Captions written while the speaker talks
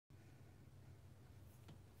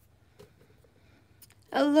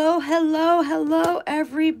Hello, hello, hello,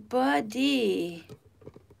 everybody.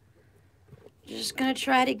 Just gonna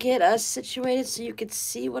try to get us situated so you can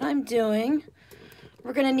see what I'm doing.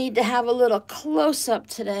 We're gonna need to have a little close-up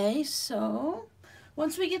today, so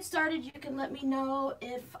once we get started, you can let me know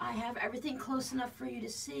if I have everything close enough for you to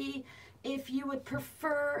see. If you would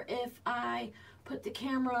prefer if I put the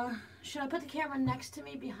camera, should I put the camera next to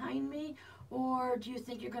me, behind me, or do you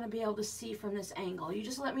think you're gonna be able to see from this angle? You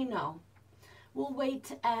just let me know. We'll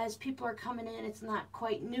wait as people are coming in. It's not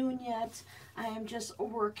quite noon yet. I am just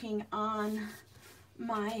working on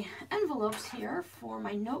my envelopes here for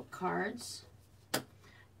my note cards.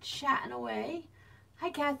 Chatting away.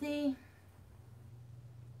 Hi, Kathy.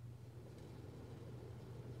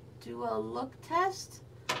 Do a look test.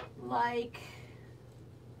 Like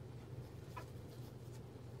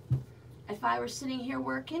if I were sitting here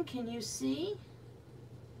working, can you see?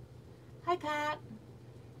 Hi, Pat.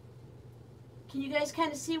 Can you guys kind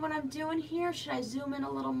of see what I'm doing here? Should I zoom in a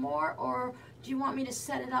little more, or do you want me to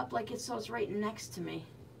set it up like it's so it's right next to me?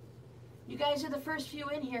 You guys are the first few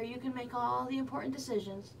in here. You can make all the important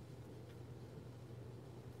decisions.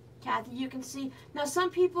 Kathy, you can see. Now, some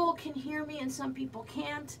people can hear me and some people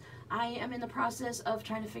can't. I am in the process of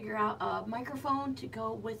trying to figure out a microphone to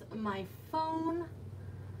go with my phone,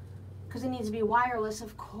 because it needs to be wireless,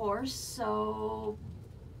 of course. So,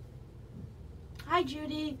 hi,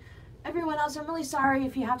 Judy. Everyone else, I'm really sorry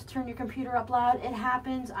if you have to turn your computer up loud. It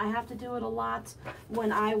happens. I have to do it a lot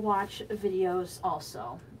when I watch videos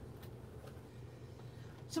also.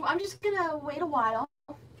 So I'm just going to wait a while.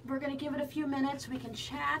 We're going to give it a few minutes. We can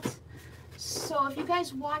chat. So if you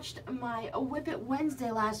guys watched my Whip It Wednesday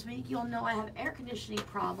last week, you'll know I have air conditioning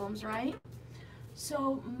problems, right?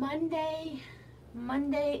 So Monday, my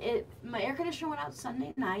air conditioner went out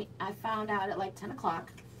Sunday night. I found out at like 10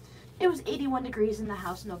 o'clock. It was 81 degrees in the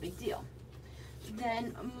house, no big deal.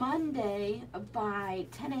 Then Monday by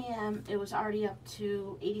 10 a.m. it was already up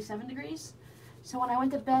to 87 degrees. So when I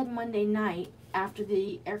went to bed Monday night, after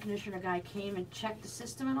the air conditioner guy came and checked the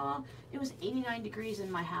system and all, it was 89 degrees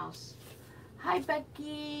in my house. Hi,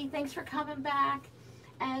 Becky. Thanks for coming back.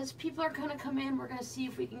 As people are going to come in, we're going to see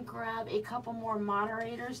if we can grab a couple more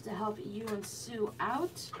moderators to help you and Sue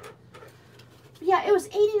out. Yeah, it was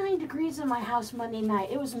 89 degrees in my house Monday night.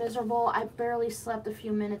 It was miserable. I barely slept a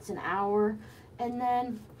few minutes, an hour. And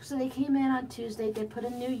then, so they came in on Tuesday. They put a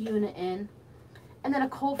new unit in. And then a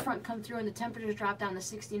cold front come through and the temperatures dropped down to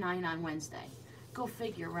 69 on Wednesday. Go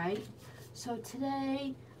figure, right? So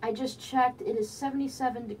today, I just checked. It is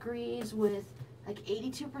 77 degrees with like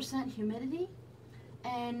 82% humidity.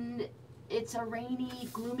 And it's a rainy,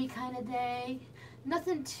 gloomy kind of day.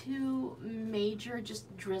 Nothing too major,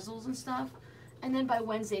 just drizzles and stuff. And then by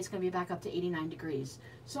Wednesday, it's going to be back up to 89 degrees.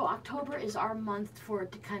 So October is our month for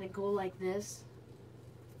it to kind of go like this.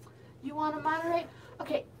 You want to moderate?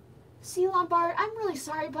 Okay, C. Lombard, I'm really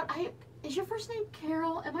sorry, but is your first name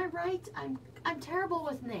Carol? Am I right? I'm terrible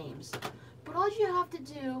with names. But all you have to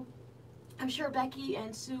do, I'm sure Becky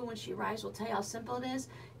and Sue, when she arrives, will tell you how simple it is.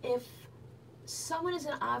 If someone is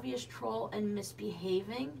an obvious troll and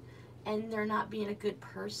misbehaving, and they're not being a good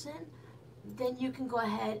person, then you can go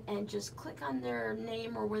ahead and just click on their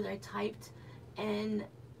name or where they typed, and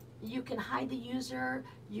you can hide the user,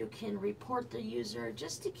 you can report the user,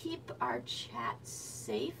 just to keep our chat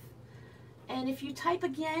safe. And if you type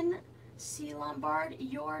again, C. Lombard,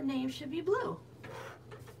 your name should be blue.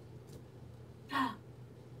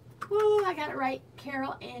 Woo, I got it right,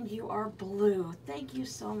 Carol, and you are blue. Thank you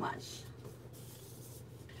so much.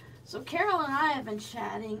 So Carol and I have been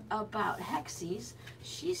chatting about hexes.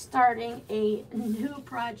 She's starting a new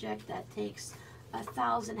project that takes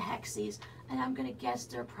 1,000 hexes, and I'm gonna guess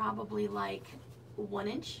they're probably like 1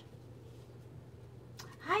 inch.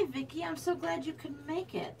 Hi Vicky, I'm so glad you could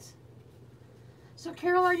make it. So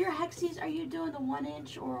Carol, are your hexes, are you doing the 1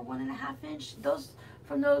 inch or 1.5 inch? Those,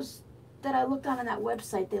 from those that I looked on that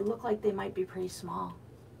website, they look like they might be pretty small.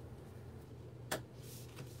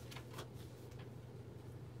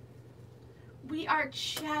 We are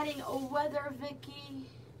chatting weather, Vicky.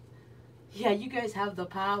 Yeah, you guys have the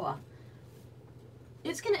power.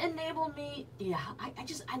 It's going to enable me, yeah, I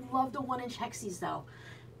love the 1 inch hexes though.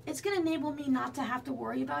 It's going to enable me not to have to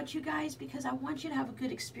worry about you guys, because I want you to have a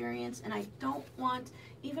good experience, and I don't want,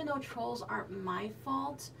 even though trolls aren't my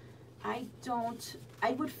fault, I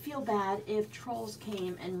would feel bad if trolls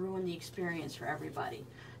came and ruined the experience for everybody.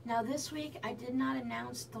 Now this week, I did not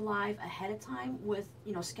announce the live ahead of time with,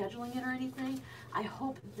 scheduling it or anything. I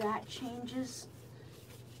hope that changes,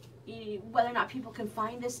 whether or not people can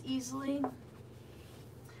find this easily.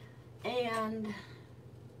 And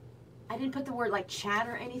I didn't put the word like chat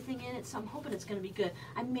or anything in it, so I'm hoping it's going to be good.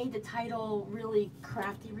 I made the title really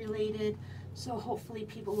crafty related, so hopefully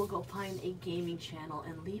people will go find a gaming channel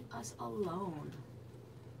and leave us alone.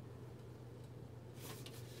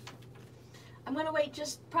 I'm going to wait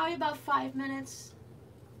just probably about 5 minutes.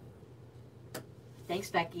 Thanks,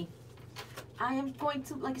 Becky. I am going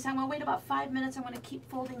to, like I said, I'm going to wait about 5 minutes. I'm going to keep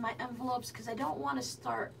folding my envelopes because I don't want to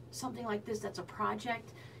start something like this that's a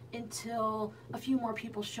project until a few more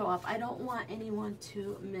people show up. I don't want anyone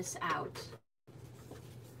to miss out.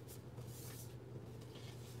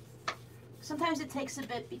 Sometimes it takes a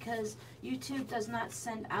bit because YouTube does not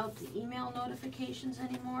send out the email notifications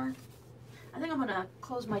anymore. I think I'm going to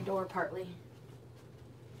close my door partly.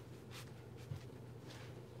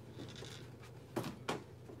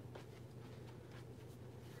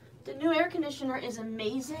 The new air conditioner is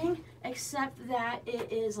amazing, except that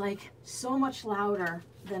it is like so much louder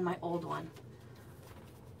than my old one.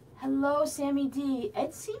 Hello, Sammy D.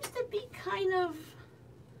 It seems to be kind of...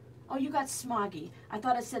 Oh, you got smoggy. I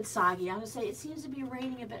thought it said soggy. I'm going to say it seems to be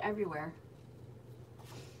raining a bit everywhere.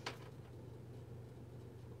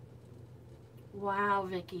 Wow,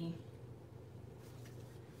 Vicky.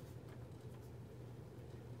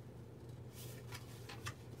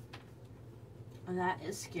 That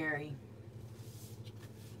is scary.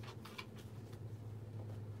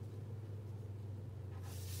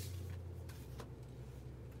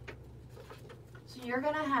 So you're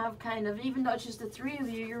going to have kind of, even though it's just the three of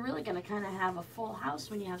you, you're really going to kind of have a full house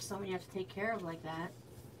when you have someone you have to take care of like that.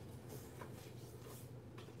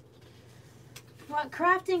 Well,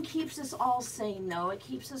 crafting keeps us all sane, though. It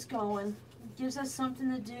keeps us going. It gives us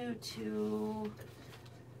something to do to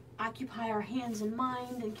occupy our hands and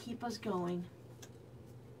mind and keep us going.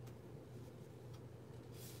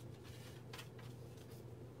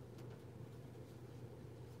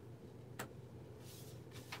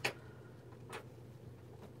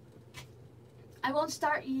 I won't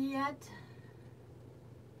start yet.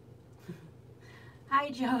 Hi,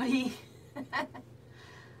 Jody.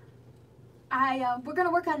 We're going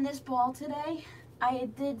to work on this ball today. I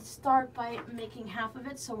did start by making half of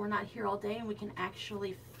it, so we're not here all day and we can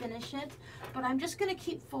actually finish it. But I'm just going to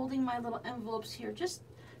keep folding my little envelopes here just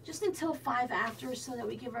until 5 after, so that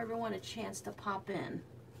we give everyone a chance to pop in.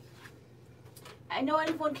 I know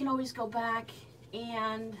anyone can always go back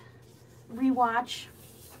and rewatch,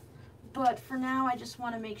 but for now I just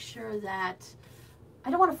want to make sure that I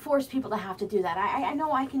don't want to force people to have to do that. I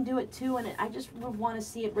know I can do it too, and I just would want to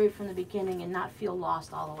see it right from the beginning and not feel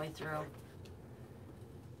lost all the way through.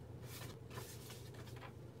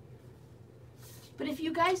 But if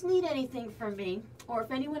you guys need anything from me, or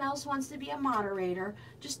if anyone else wants to be a moderator,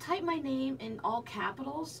 just type my name in all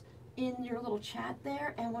capitals in your little chat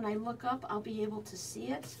there, and when I look up, I'll be able to see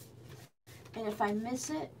it. And if I miss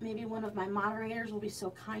it, maybe one of my moderators will be so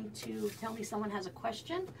kind to tell me someone has a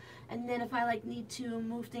question. And then if I need to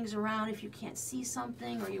move things around, if you can't see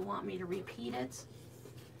something or you want me to repeat it.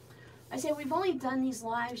 I say we've only done these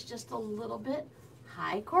lives just a little bit.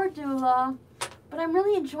 Hi, Cordula. But I'm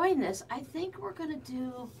really enjoying this. I think we're going to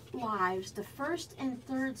do lives the first and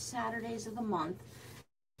third Saturdays of the month.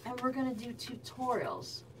 And we're going to do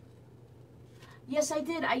tutorials. Yes, I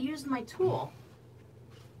did. I used my tool.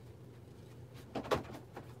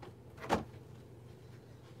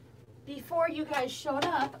 Before you guys showed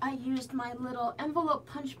up, I used my little envelope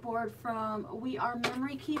punch board from We Are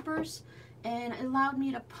Memory Keepers, and it allowed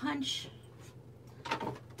me to punch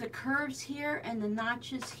the curves here and the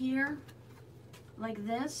notches here like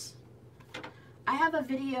this. I have a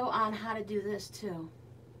video on how to do this too.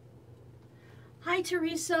 Hi,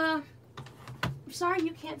 Teresa. I'm sorry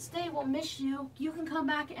you can't stay. We'll miss you. You can come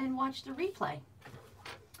back and watch the replay.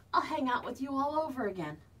 I'll hang out with you all over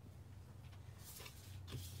again.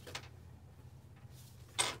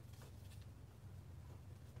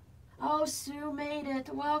 Oh, Sue made it.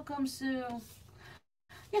 Welcome, Sue.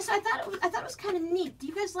 Yes, I thought it was kind of neat. Do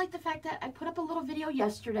you guys like the fact that I put up a little video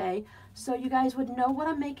yesterday so you guys would know what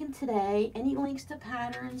I'm making today, any links to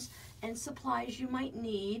patterns and supplies you might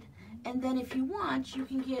need, and then if you want, you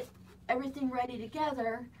can get everything ready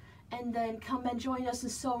together and then come and join us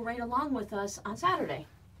and sew right along with us on Saturday.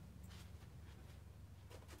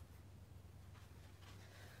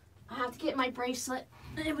 I have to get my bracelet.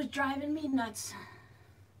 It was driving me nuts.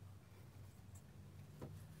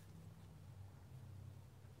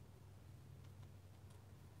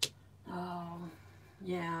 Oh,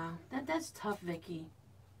 yeah, that's tough, Vicky.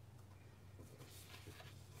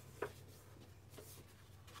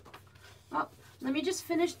 Well, let me just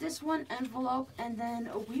finish this one envelope and then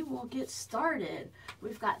we will get started.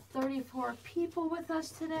 We've got 34 people with us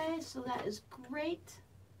today, so that is great.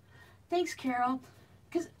 Thanks, Carol.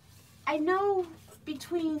 Because I know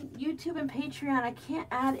between YouTube and Patreon, I can't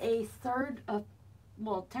add a third of,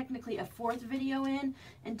 well, technically a fourth video in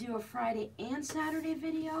and do a Friday and Saturday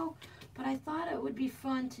video. But I thought it would be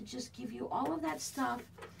fun to just give you all of that stuff,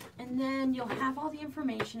 and then you'll have all the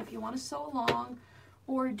information if you want to sew along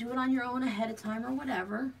or do it on your own ahead of time or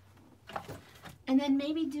whatever. And then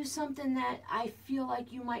maybe do something that I feel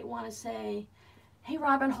like you might want to say, hey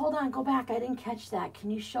Robin, hold on, go back, I didn't catch that.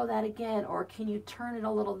 Can you show that again, or can you turn it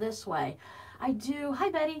a little this way? I do,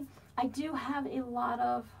 hi Betty, I do have a lot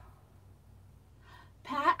of,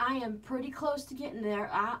 Pat, I am pretty close to getting there.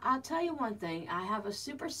 I'll tell you one thing, I have a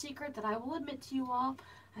super secret that I will admit to you all.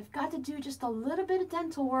 I've got to do just a little bit of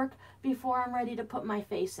dental work before I'm ready to put my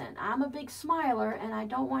face in. I'm a big smiler, and I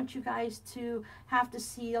don't want you guys to have to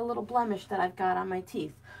see a little blemish that I've got on my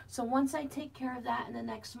teeth. So once I take care of that in the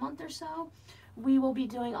next month or so, we will be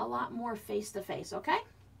doing a lot more face-to-face, okay?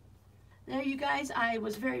 There, you guys, I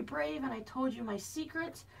was very brave, and I told you my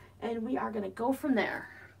secret, and we are going to go from there.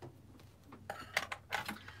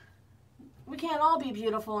 We can't all be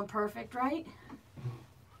beautiful and perfect, right?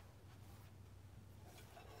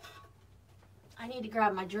 I need to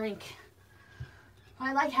grab my drink.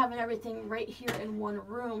 I like having everything right here in one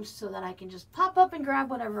room so that I can just pop up and grab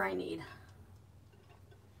whatever I need.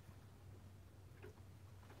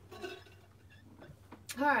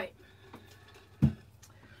 All right.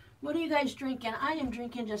 What are you guys drinking? I am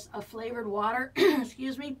drinking just a flavored water,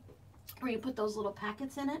 excuse me, where you put those little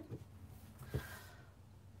packets in it.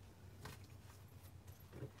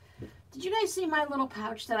 Did you guys see my little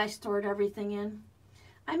pouch that I stored everything in?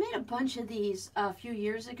 I made a bunch of these a few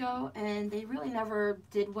years ago, and they really never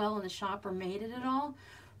did well in the shop or made it at all.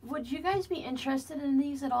 Would you guys be interested in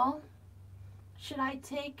these at all? Should I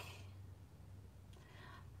take...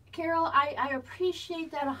 Carol, I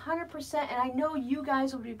appreciate that 100%, and I know you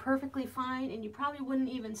guys would be perfectly fine, and you probably wouldn't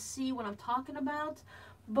even see what I'm talking about,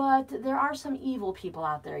 but there are some evil people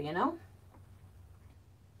out there, you know?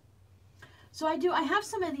 So I have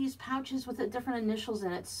some of these pouches with the different initials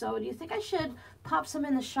in it. So do you think I should pop some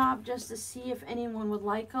in the shop just to see if anyone would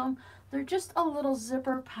like them? They're just a little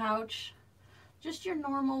zipper pouch. Just your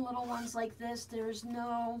normal little ones like this. There's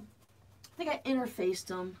no, I think I interfaced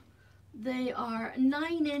them. They are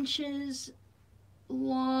 9 inches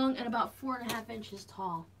long and about 4.5 inches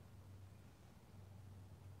tall.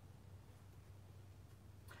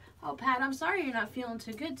 Oh, Pat, I'm sorry you're not feeling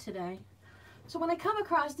too good today. So when I come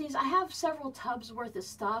across these, I have several tubs worth of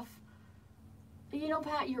stuff. You know,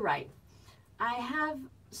 Pat, you're right. I have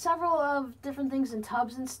several of different things in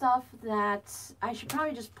tubs and stuff that I should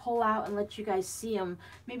probably just pull out and let you guys see them,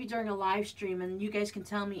 maybe during a live stream, and you guys can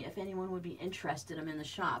tell me if anyone would be interested in them in the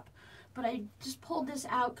shop. But I just pulled this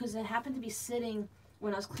out because it happened to be sitting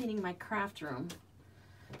when I was cleaning my craft room.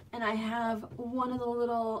 And I have one of the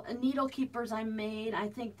little needle keepers I made. I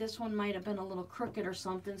think this one might have been a little crooked or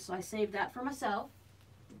something, so I saved that for myself.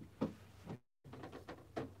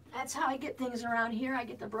 That's how I get things around here. I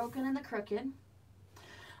get the broken and the crooked.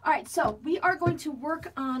 All right, so we are going to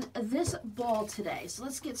work on this ball today. So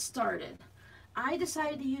let's get started. I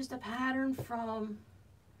decided to use the pattern from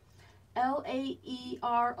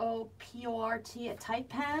LaEroport at Type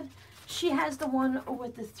Pad. She has the one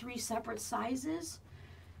with the 3 separate sizes,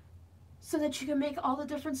 so that you can make all the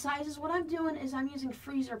different sizes. What I'm doing is I'm using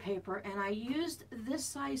freezer paper, and I used this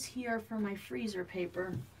size here for my freezer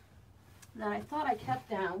paper that I thought I kept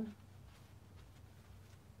down.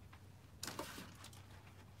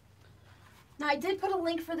 Now I did put a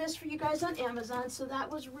link for this for you guys on Amazon, so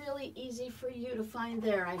that was really easy for you to find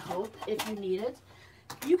there, I hope, if you need it.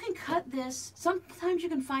 You can cut this, sometimes you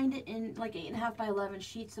can find it in like 8.5 by 11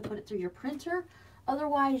 sheets to put it through your printer.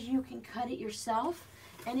 Otherwise you can cut it yourself.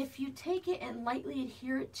 And if you take it and lightly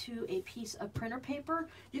adhere it to a piece of printer paper,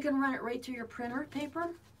 you can run it right through your printer paper,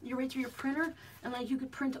 right through your printer, and like you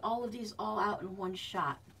could print all of these all out in one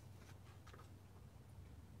shot.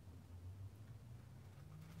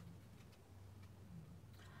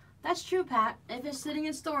 That's true, Pat. If it's sitting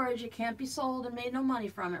in storage, it can't be sold and made no money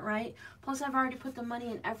from it, right? Plus, I've already put the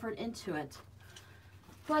money and effort into it.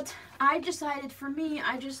 But I decided for me,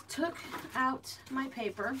 I just took out my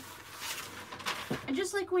paper. And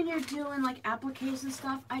just like when you're doing like appliques and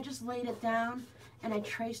stuff, I just laid it down and I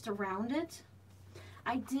traced around it.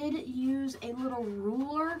 I did use a little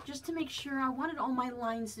ruler just to make sure. I wanted all my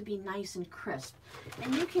lines to be nice and crisp.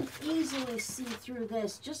 And you can easily see through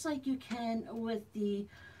this, just like you can with the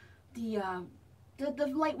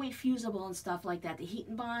lightweight fusible and stuff like that, the heat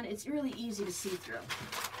and bond. It's really easy to see through.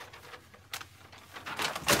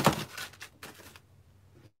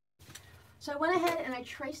 So I went ahead and I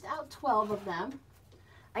traced out 12 of them.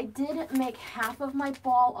 I did make half of my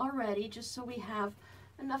ball already, just so we have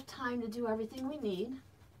enough time to do everything we need.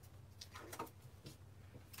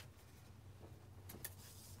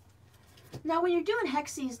 Now when you're doing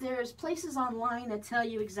hexes, there's places online that tell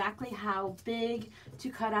you exactly how big to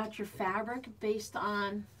cut out your fabric based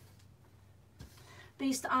on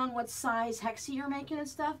what size hexie you're making and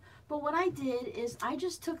stuff. But what I did is I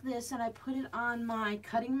just took this and I put it on my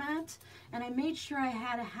cutting mat, and I made sure I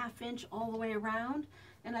had a 1/2 inch all the way around.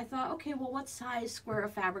 And I thought, okay, well, what size square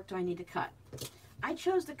of fabric do I need to cut? I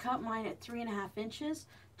chose to cut mine at 3.5 inches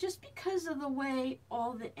just because of the way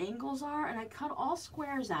all the angles are, and I cut all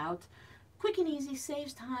squares out. Quick and easy,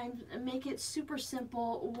 saves time, and make it super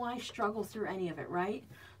simple. Why struggle through any of it, right?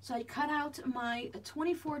 So I cut out my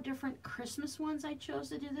 24 different Christmas ones. I chose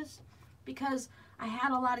to do this because I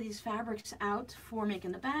had a lot of these fabrics out for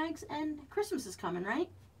making the bags, and Christmas is coming, right?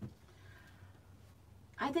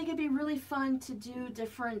 I think it'd be really fun to do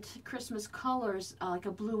different Christmas colors, like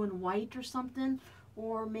a blue and white or something,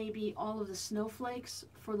 or maybe all of the snowflakes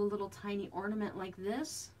for the little tiny ornament like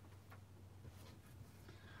this.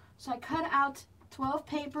 So I cut out 12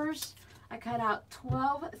 papers. I cut out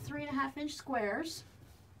 12 3.5 inch squares.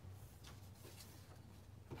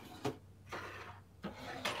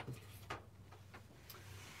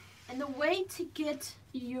 And the way to get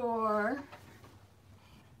your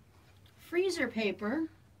freezer paper,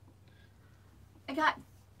 I got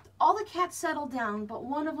all the cats settled down, but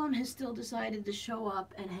one of them has still decided to show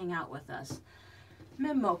up and hang out with us.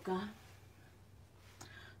 Mocha.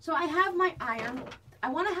 So I have my iron. I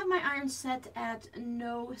want to have my iron set at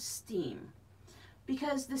no steam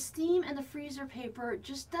because the steam and the freezer paper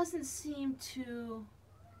just doesn't seem to...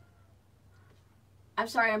 I'm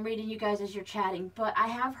sorry, I'm reading you guys as you're chatting, but I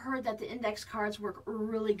have heard that the index cards work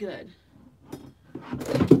really good.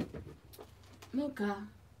 Mocha.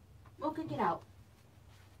 Mocha, get out.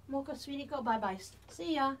 Mocha, sweetie, go bye-bye.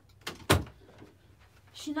 See ya.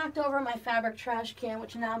 She knocked over my fabric trash can,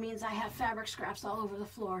 which now means I have fabric scraps all over the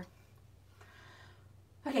floor.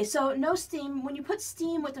 Okay, so no steam. When you put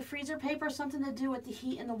steam with the freezer paper, something to do with the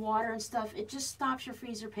heat and the water and stuff, it just stops your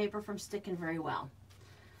freezer paper from sticking very well.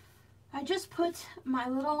 I just put my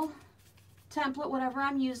little template, whatever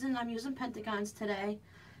I'm using Pentagons today,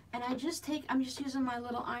 and I'm just using my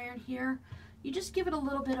little iron here. You just give it a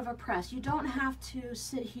little bit of a press. You don't have to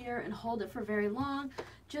sit here and hold it for very long,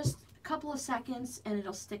 just a couple of seconds and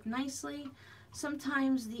it'll stick nicely.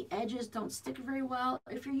 Sometimes the edges don't stick very well.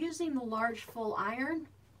 If you're using the large full iron,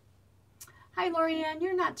 hi Lorianne,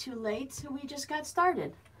 you're not too late. We just got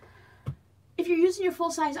started. If you're using your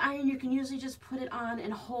full-size iron, you can usually just put it on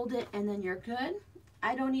and hold it and then you're good.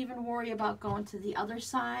 I don't even worry about going to the other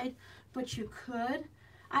side, but you could.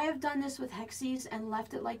 I have done this with hexes and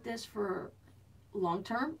left it like this for long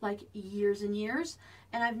term, like years and years,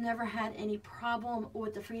 and I've never had any problem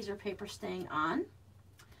with the freezer paper staying on.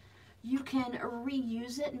 You can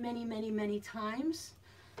reuse it many times.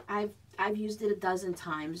 I've used it a dozen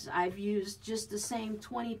times. I've used just the same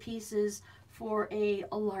 20 pieces for a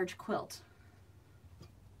large quilt.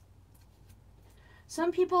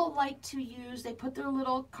 Some people like to use, they put their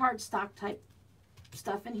little cardstock type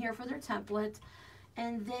stuff in here for their template,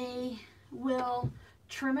 and they will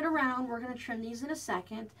trim it around. We're going to trim these in a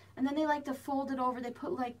second, and then they like to fold it over. They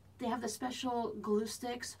put they have the special glue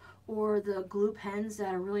sticks or the glue pens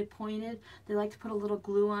that are really pointed. They like to put a little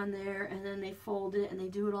glue on there, and then they fold it and they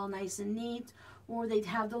do it all nice and neat. Or they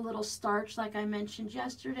have the little starch like I mentioned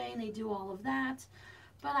yesterday, and they do all of that.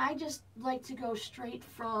 But I just like to go straight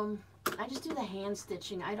from, I just do the hand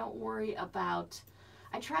stitching. I don't worry about,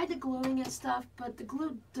 I tried the gluing and stuff, but the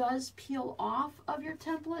glue does peel off of your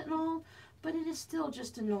template and all, but it is still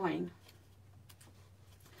just annoying.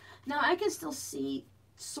 Now I can still see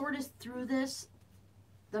sort of through this,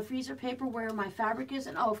 the freezer paper where my fabric is,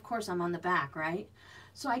 and oh, of course I'm on the back, right?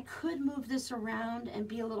 So I could move this around and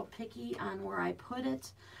be a little picky on where I put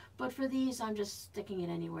it, but for these I'm just sticking it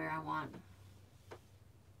anywhere I want.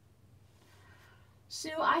 So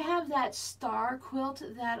I have that star quilt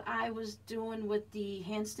that I was doing with the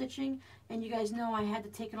hand stitching, and you guys know I had to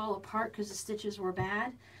take it all apart because the stitches were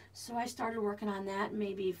bad. So I started working on that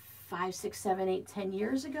maybe 5, 6, 7, 8, 10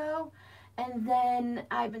 years ago, and then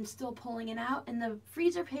I've been still pulling it out, and the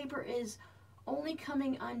freezer paper is only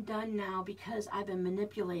coming undone now because I've been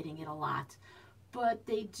manipulating it a lot. But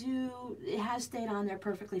it has stayed on there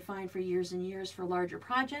perfectly fine for years and years for larger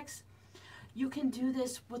projects. You can do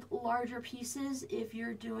this with larger pieces if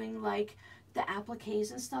you're doing like the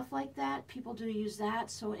appliques and stuff like that. People do use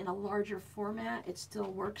that, so in a larger format it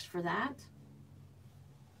still works for that.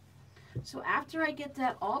 So after I get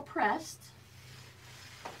that all pressed,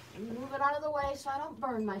 Move it out of the way so I don't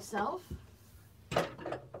burn myself.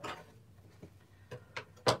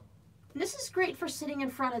 This is great for sitting in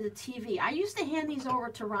front of the TV. I used to hand these over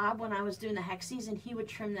to Rob when I was doing the hexies, and he would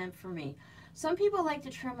trim them for me. Some people like to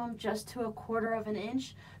trim them just to 1/4 of an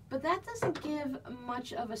inch, but that doesn't give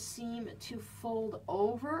much of a seam to fold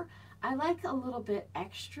over. I like a little bit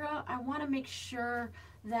extra. I want to make sure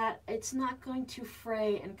that it's not going to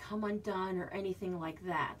fray and come undone or anything like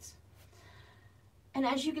that. And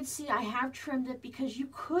as you can see, I have trimmed it because you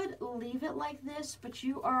could leave it like this, but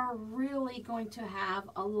you are really going to have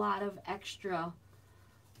a lot of extra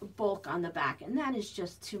bulk on the back, and that is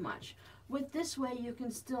just too much. With this way, you can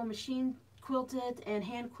still machine quilt it and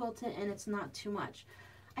hand quilt it, and it's not too much.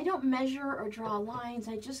 I don't measure or draw lines.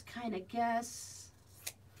 I just kind of guess,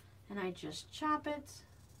 and I just chop it.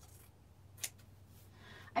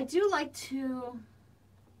 I do like to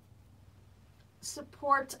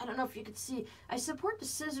support, I don't know if you could see, I support the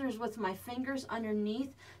scissors with my fingers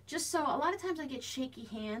underneath, just so a lot of times I get shaky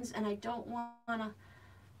hands and I don't want to,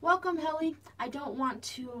 welcome Helly, I don't want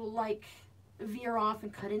to like veer off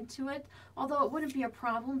and cut into it, although it wouldn't be a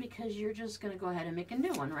problem because you're just going to go ahead and make a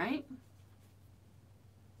new one, right?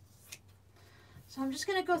 So I'm just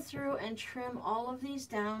going to go through and trim all of these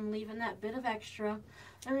down, leaving that bit of extra.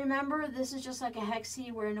 And remember, this is just like a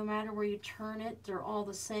hexie where no matter where you turn it, they're all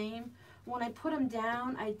the same. When I put them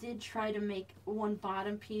down, I did try to make one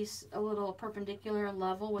bottom piece a little perpendicular and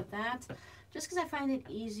level with that, just because I find it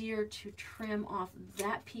easier to trim off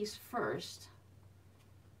that piece first.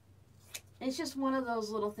 It's just one of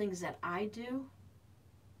those little things that I do.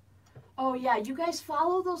 Oh yeah, you guys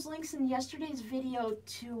follow those links in yesterday's video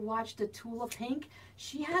to watch the Tula Pink.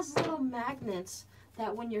 She has little magnets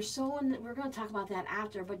that when you're sewing, we're going to talk about that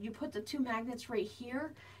after, but you put the 2 magnets right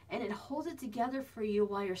here and it holds it together for you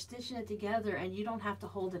while you're stitching it together, and you don't have to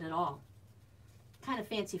hold it at all. Kind of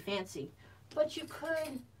fancy. But you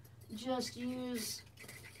could just use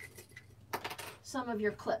some of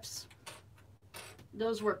your clips.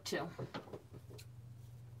 Those work too.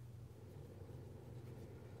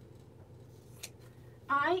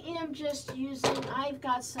 I am just using, I've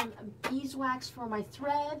got some beeswax for my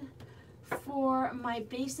thread. For my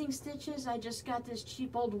basting stitches, I just got this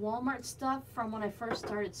cheap old Walmart stuff from when I first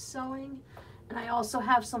started sewing. And I also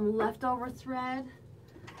have some leftover thread.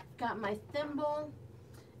 Got my thimble.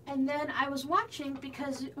 And then I was watching,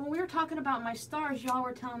 because when we were talking about my stars, y'all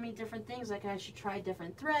were telling me different things, like I should try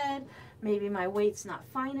different thread. Maybe my weight's not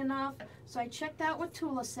fine enough. So I checked out what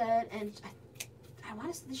Tula said, and I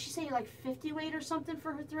want to, did she say like 50 weight or something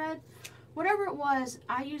for her thread? Whatever it was,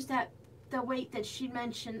 I used the weight that she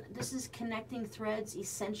mentioned. This is Connecting Threads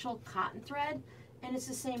Essential Cotton Thread, and it's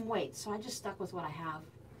the same weight, so I just stuck with what I have.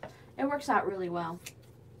 It works out really well.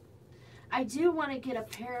 I do want to get a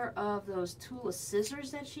pair of those Tula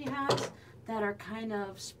scissors that she has that are kind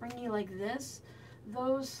of springy like this.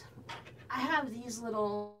 Those, I have these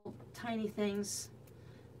little tiny things.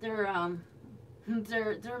 They're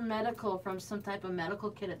medical, from some type of medical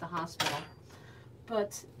kit at the hospital.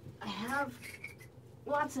 But I have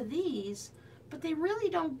lots of these, but they really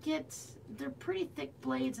don't get, they're pretty thick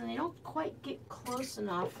blades and they don't quite get close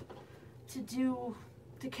enough to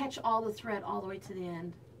catch all the thread all the way to the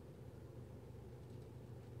end.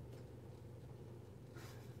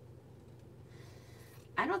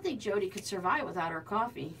 I don't think Jody could survive without her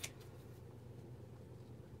coffee.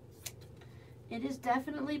 It is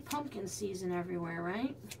definitely pumpkin season everywhere,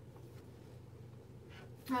 right?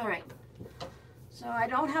 All right. So I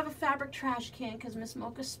don't have a fabric trash can because Miss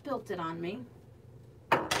Mocha spilt it on me.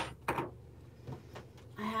 I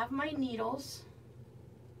have my needles.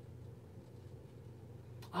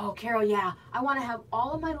 Oh, Carol, yeah. I want to have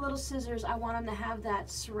all of my little scissors. I want them to have that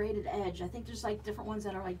serrated edge. I think there's like different ones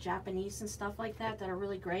that are like Japanese and stuff like that are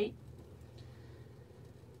really great.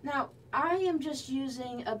 Now, I am just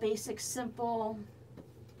using a basic simple,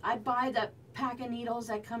 I buy the pack of needles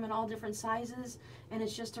that come in all different sizes, and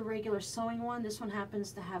it's just a regular sewing one. This one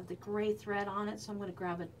happens to have the gray thread on it, so I'm going to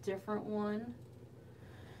grab a different one.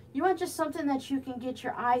 You want just something that you can get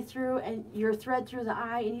your eye through and your thread through the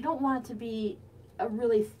eye, and you don't want it to be a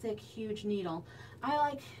really thick, huge needle.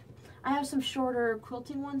 I have some shorter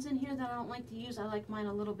quilting ones in here that I don't like to use. I like mine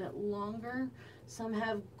a little bit longer. Some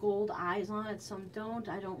have gold eyes on it, some don't.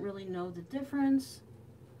 I don't really know the difference.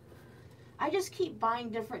 I just keep buying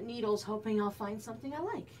different needles, hoping I'll find something I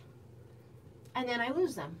like. And then I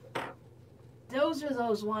lose them. Those are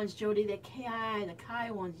those ones, Jody, the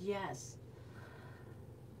Kai ones, yes.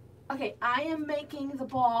 Okay, I am making the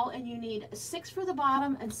ball, and you need 6 for the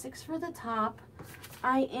bottom and 6 for the top.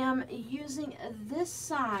 I am using this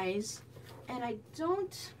size, and I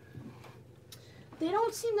don't, They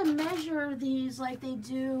don't seem to measure these like they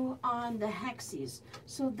do on the hexes.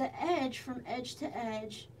 So the edge, from edge to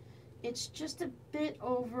edge, it's just a bit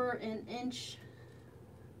over an inch.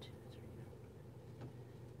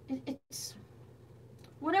 It's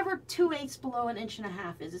whatever 2/8 below an inch and a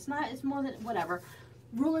half is. It's not, it's more than, whatever.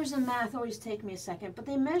 Rulers and math always take me a second, but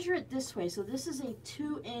they measure it this way. So this is a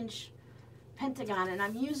 2-inch pentagon, and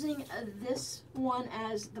I'm using this one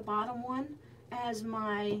as the bottom one as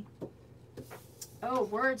my, oh,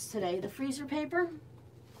 words today, the freezer paper.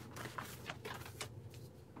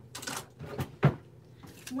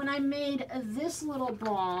 When I made this little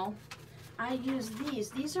ball, I used these.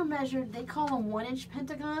 These are measured, they call them 1-inch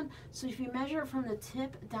pentagon. So if you measure it from the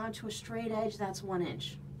tip down to a straight edge, that's 1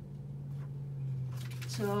 inch.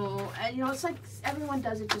 So, and you know, it's like everyone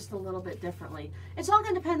does it just a little bit differently. It's all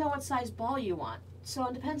going to depend on what size ball you want. So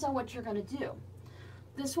it depends on what you're going to do.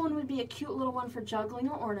 This one would be a cute little one for juggling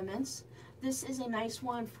or ornaments. This is a nice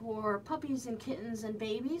one for puppies and kittens and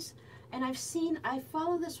babies. And I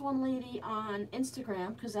follow this one lady on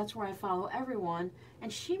Instagram, because that's where I follow everyone.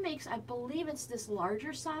 And she makes, I believe it's this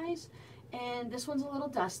larger size. And this one's a little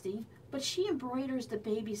dusty. But she embroiders the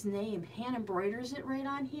baby's name, hand embroiders it right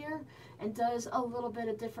on here, and does a little bit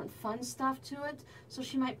of different fun stuff to it. So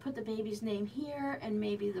she might put the baby's name here, and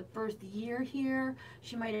maybe the birth year here.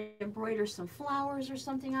 She might embroider some flowers or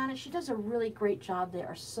something on it. She does a really great job. They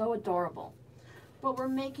are so adorable. But we're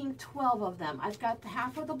making 12 of them. I've got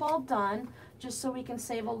half of the ball done, just so we can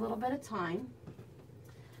save a little bit of time.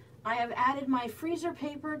 I have added my freezer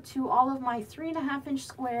paper to all of my 3.5-inch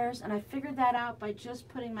squares, and I figured that out by just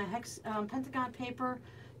putting my Pentagon paper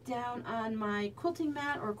down on my quilting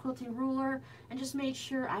mat or quilting ruler, and just made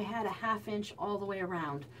sure I had a 1/2 inch all the way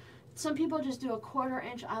around. Some people just do a 1/4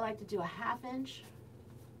 inch. I like to do a 1/2 inch.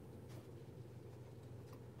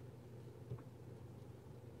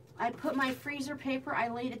 I put my freezer paper, I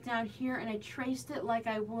laid it down here, and I traced it like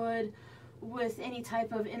I would with any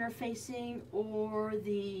type of interfacing or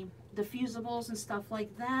the fusibles and stuff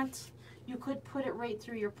like that. You could put it right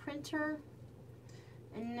through your printer.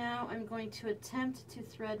 And now I'm going to attempt to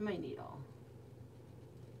thread my needle.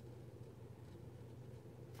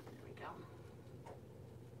 There we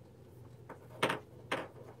go.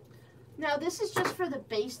 Now this is just for the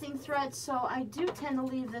basting thread, so I do tend to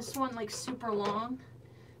leave this one like super long.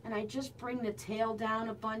 And I just bring the tail down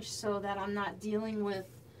a bunch so that I'm not dealing with,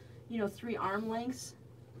 you know, 3 arm lengths.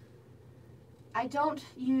 I don't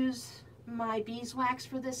use my beeswax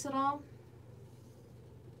for this at all.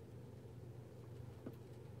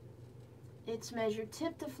 It's measured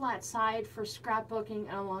tip to flat side for scrapbooking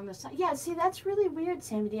and along the side. Yeah, see, that's really weird,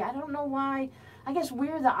 Sammy. I don't know why. I guess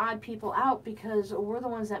we're the odd people out because we're the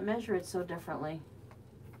ones that measure it so differently.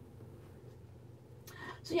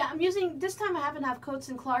 So yeah, I'm using, this time I happen to have Coats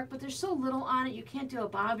and Clark, but there's so little on it, you can't do a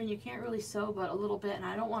bobbin, you can't really sew but a little bit, and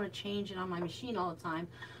I don't want to change it on my machine all the time.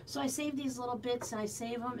 So I save these little bits, and I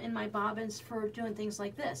save them in my bobbins for doing things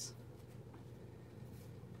like this.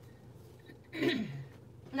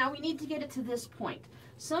 Now we need to get it to this point.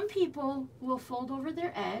 Some people will fold over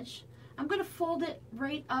their edge. I'm going to fold it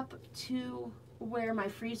right up to where my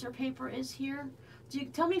freezer paper is here.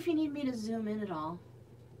 Tell me if you need me to zoom in at all.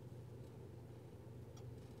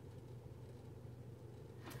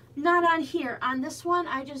 Not on here. On this one,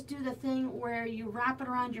 I just do the thing where you wrap it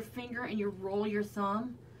around your finger and you roll your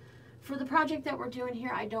thumb. For the project that we're doing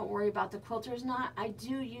here, I don't worry about the quilter's knot. I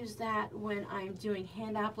do use that when I'm doing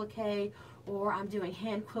hand applique or I'm doing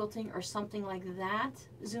hand quilting or something like that.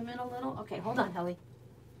 Zoom in a little. Okay, hold on, Helly.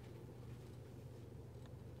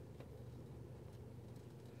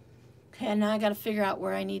 Okay, and now I got to figure out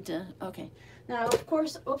where I need to. Okay. Now, of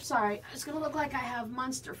course, oops, sorry. It's going to look like I have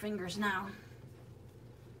monster fingers now.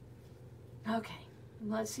 Okay,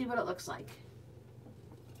 let's see what it looks like.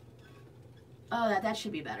 Oh, that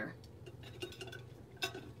should be better.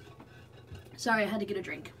 Sorry, I had to get a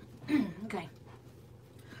drink. Okay.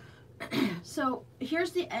 So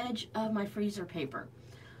here's the edge of my freezer paper.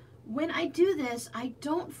 When I do this, I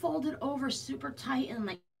don't fold it over super tight and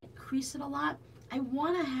like crease it a lot. I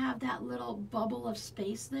want to have that little bubble of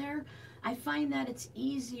space there. I find that it's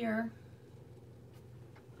easier.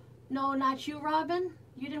 No, not you, Robin.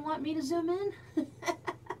 You didn't want me to zoom in?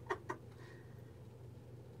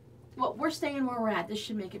 Well, we're staying where we're at. This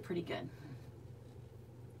should make it pretty good.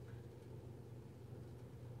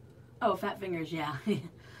 Oh, fat fingers, yeah.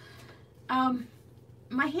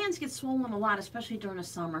 My hands get swollen a lot, especially during the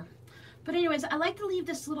summer. But anyways, I like to leave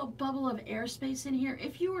this little bubble of airspace in here.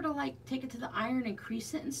 If you were to like take it to the iron and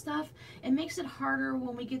crease it and stuff, it makes it harder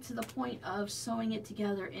when we get to the point of sewing it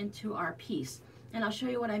together into our piece. And I'll show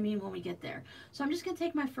you what I mean when we get there. So I'm just going to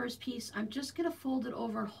take my first piece. I'm just going to fold it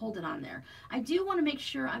over and hold it on there. I do want to make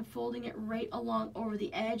sure I'm folding it right along over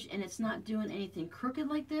the edge and it's not doing anything crooked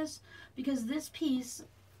like this, because this piece,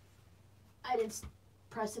 I didn't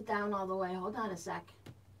press it down all the way. Hold on a sec.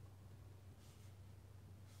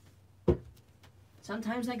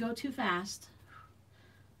 Sometimes I go too fast.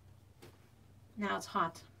 Now it's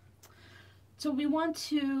hot. So we want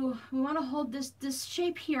to hold this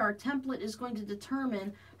shape here. Our template is going to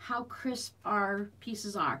determine how crisp our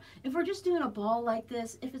pieces are. If we're just doing a ball like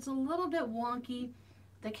this, if it's a little bit wonky,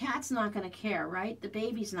 the cat's not going to care, right? The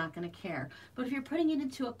baby's not going to care. But if you're putting it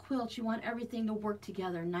into a quilt, you want everything to work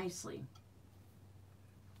together nicely.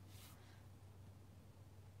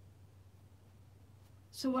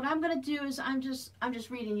 So what I'm going to do is I'm just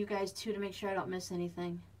reading you guys too to make sure I don't miss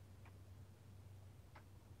anything.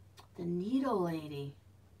 The needle lady.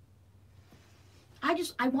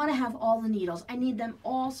 I want to have all the needles. I need them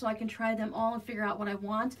all so I can try them all and figure out what I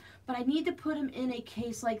want. But I need to put them in a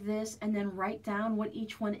case like this and then write down what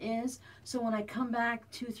each one is. So when I come back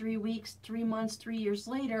 2, 3 weeks, 3 months, 3 years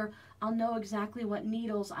later, I'll know exactly what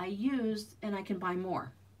needles I used and I can buy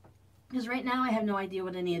more. Because right now I have no idea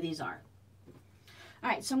what any of these are. All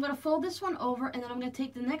right, so I'm going to fold this one over and then I'm going to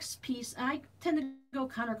take the next piece. And I tend to go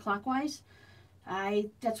counterclockwise.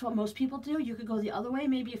 That's what most people do. You could go the other way,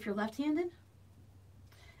 maybe if you're left-handed.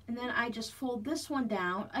 And then I just fold this one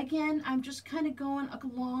down. Again, I'm just kind of going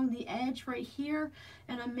along the edge right here,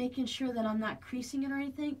 and I'm making sure that I'm not creasing it or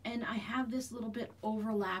anything. And I have this little bit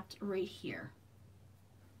overlapped right here.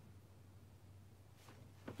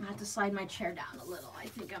 I have to slide my chair down a little. I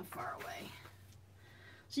think I'm far away.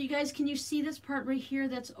 So you guys, can you see this part right here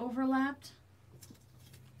that's overlapped?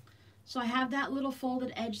 So I have that little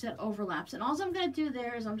folded edge that overlaps. And all I'm going to do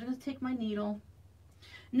there is I'm going to take my needle.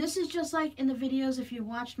 And this is just like in the videos if you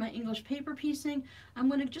watched my English paper piecing. I'm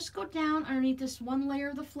going to just go down underneath this one layer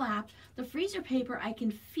of the flap. The freezer paper, I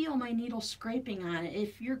can feel my needle scraping on it.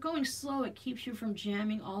 If you're going slow, it keeps you from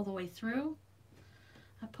jamming all the way through.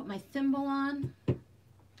 I put my thimble on.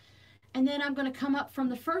 And then I'm going to come up from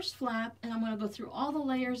the first flap and I'm going to go through all the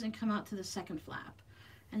layers and come out to the second flap.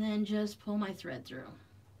 And then just pull my thread through.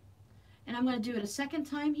 And I'm going to do it a second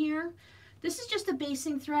time here. This is just a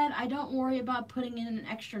basting thread. I don't worry about putting in an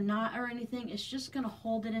extra knot or anything. It's just going to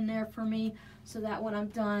hold it in there for me so that when I'm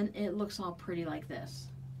done, it looks all pretty like this.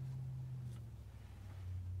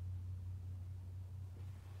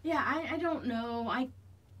 Yeah, I don't know. I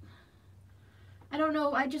don't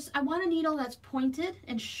know. I want a needle that's pointed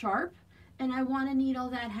and sharp. And I want a needle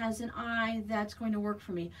that has an eye that's going to work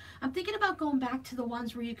for me. I'm thinking about going back to the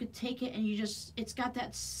ones where you could take it and it's got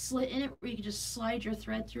that slit in it where you can just slide your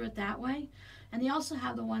thread through it that way. And they also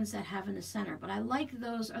have the ones that have in the center. But I like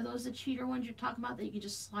those. Are those the cheater ones you're talking about that you can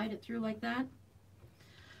just slide it through like that?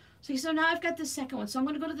 So now I've got the second one. So I'm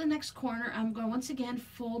going to go to the next corner. I'm going to once again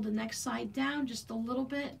fold the next side down just a little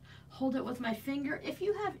bit. Hold it with my finger. If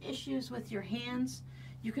you have issues with your hands,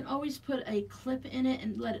 you can always put a clip in it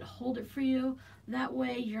and let it hold it for you. That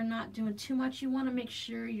way you're not doing too much. You want to make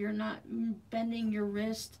sure you're not bending your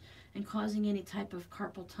wrist and causing any type of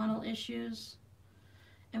carpal tunnel issues.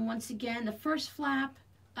 And once again, the first flap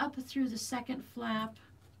up through the second flap.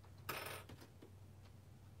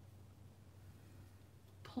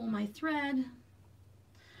 Pull my thread.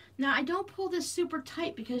 Now I don't pull this super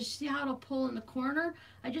tight because see how it'll pull in the corner?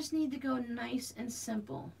 I just need to go nice and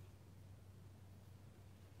simple.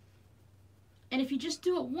 And if you just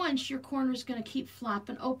do it once, your corner is going to keep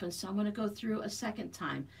flopping open. So I'm going to go through a second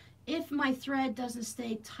time. If my thread doesn't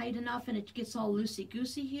stay tight enough and it gets all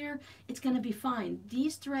loosey-goosey here, it's going to be fine.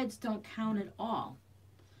 These threads don't count at all.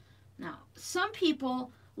 Now, some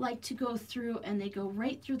people like to go through and they go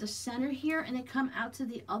right through the center here and they come out to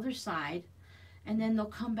the other side and then they'll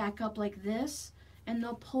come back up like this and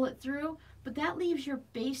they'll pull it through. But that leaves your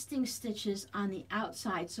basting stitches on the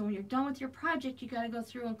outside. So when you're done with your project, you got to go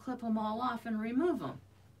through and clip them all off and remove them.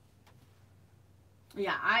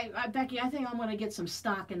 Yeah, Becky, I think I'm going to get some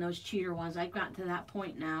stock in those cheater ones. I've gotten to that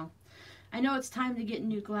point now. I know it's time to get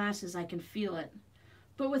new glasses. I can feel it.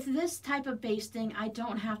 But with this type of basting, I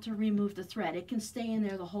don't have to remove the thread. It can stay in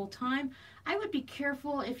there the whole time. I would be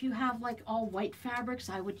careful if you have like all white fabrics.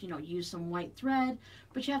 I would, use some white thread.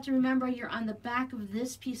 But you have to remember you're on the back of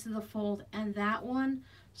this piece of the fold and that one.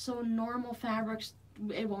 So normal fabrics,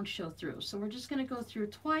 it won't show through. So we're just going to go through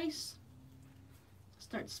twice.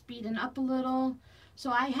 Start speeding up a little. So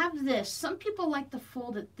I have this. Some people like to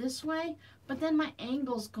fold it this way, but then my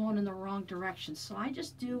angle's going in the wrong direction. So I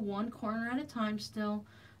just do one corner at a time still,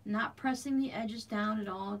 not pressing the edges down at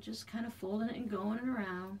all, just kind of folding it and going it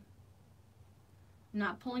around.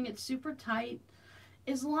 Not pulling it super tight.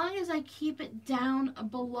 As long as I keep it down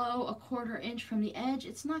below a 1/4 inch from the edge,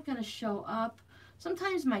 it's not going to show up.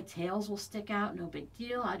 Sometimes my tails will stick out, no big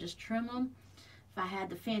deal. I just trim them. If I had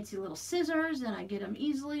the fancy little scissors, then I get them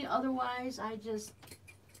easily. Otherwise, I just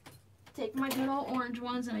take my good old orange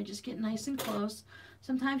ones and I just get nice and close.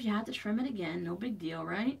 Sometimes you have to trim it again, no big deal,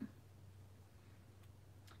 right?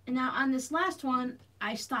 And now on this last one,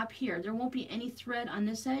 I stop here. There won't be any thread on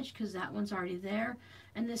this edge because that one's already there.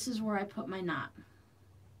 And this is where I put my knot.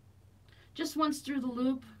 Just once through the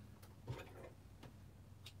loop.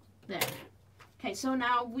 There. Okay, so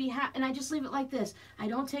now we have, and I just leave it like this. I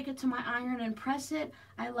don't take it to my iron and press it.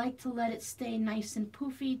 I like to let it stay nice and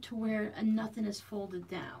poofy to where nothing is folded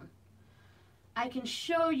down. I can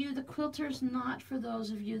show you the quilter's knot for those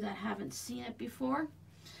of you that haven't seen it before.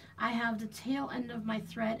 I have the tail end of my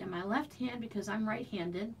thread in my left hand because I'm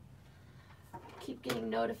right-handed. Keep getting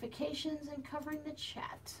notifications and covering the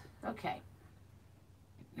chat. Okay.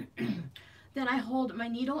 Then I hold my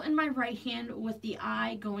needle in my right hand with the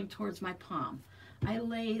eye going towards my palm. I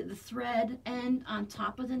lay the thread end on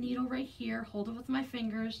top of the needle right here, hold it with my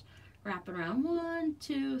fingers, wrap it around 1,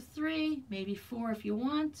 2, 3, maybe 4 if you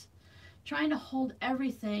want. Trying to hold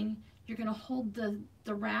everything. You're going to hold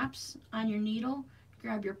the wraps on your needle,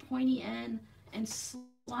 grab your pointy end and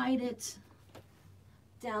slide it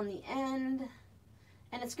down the end.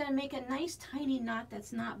 And it's going to make a nice tiny knot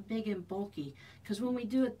that's not big and bulky. Because when we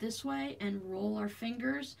do it this way and roll our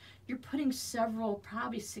fingers, you're putting several,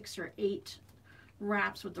 probably 6 or 8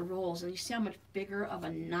 wraps with the rolls. And you see how much bigger of a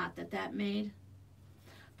knot that made?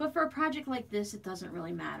 But for a project like this, it doesn't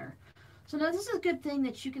really matter. So now this is a good thing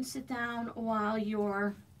that you can sit down while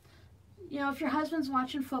you're, you know, if your husband's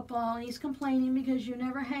watching football and he's complaining because you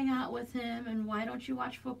never hang out with him and why don't you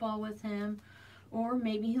watch football with him? Or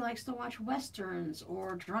maybe he likes to watch westerns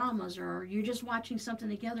or dramas, or you're just watching something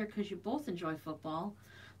together because you both enjoy football.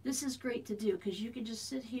 This is great to do because you can just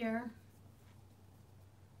sit here.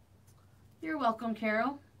 You're welcome,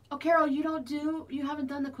 Carol. Oh, Carol, you haven't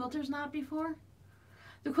done the quilter's knot before?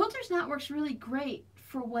 The quilter's knot works really great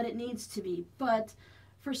for what it needs to be, but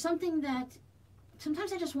for something that,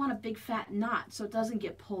 sometimes I just want a big fat knot so it doesn't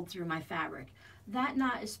get pulled through my fabric. That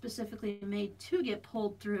knot is specifically made to get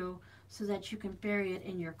pulled through so that you can bury it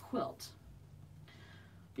in your quilt.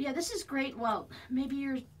 But yeah, this is great. Well, maybe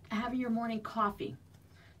you're having your morning coffee.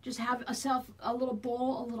 Just have a little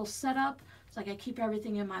bowl, a little setup. It's like I keep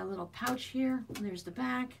everything in my little pouch here. There's the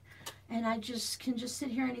back. And I can just sit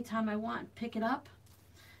here anytime I want and pick it up.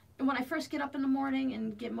 And when I first get up in the morning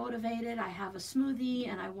and get motivated, I have a smoothie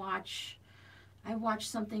and I watch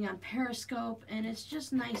something on Periscope, and it's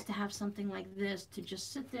just nice to have something like this to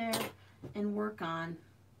just sit there and work on.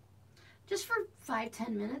 Just for 5-10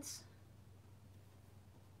 minutes.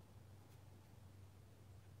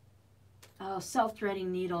 Oh,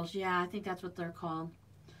 self-threading needles. Yeah, I think that's what they're called.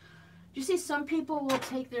 You see, some people will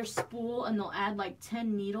take their spool and they'll add like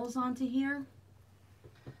 10 needles onto here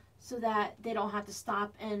so that they don't have to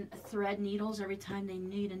stop and thread needles every time they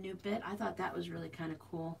need a new bit. I thought that was really kind of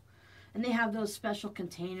cool. And they have those special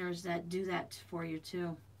containers that do that for you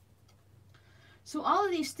too. So all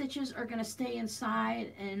of these stitches are going to stay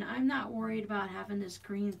inside, and I'm not worried about having this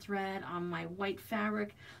green thread on my white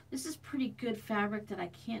fabric. This is pretty good fabric that I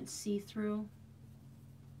can't see through.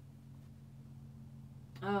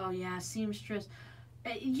 Oh yeah, seamstress.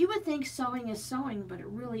 You would think sewing is sewing, but it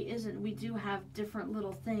really isn't. We do have different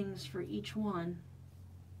little things for each one.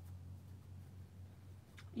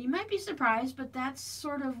 You might be surprised, but that's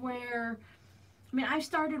sort of where, I mean, I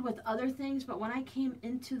started with other things, but when I came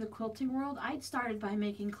into the quilting world, I'd started by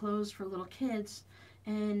making clothes for little kids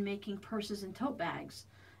and making purses and tote bags.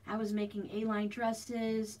 I was making A-line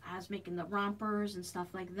dresses, I was making the rompers and stuff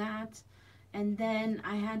like that. And then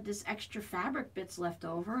I had this extra fabric bits left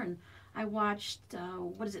over, and I watched,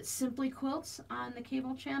 what is it, Simply Quilts on the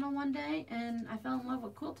cable channel one day, and I fell in love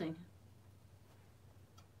with quilting.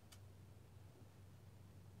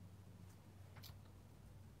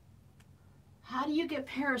 How do you get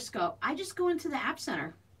Periscope? I just go into the App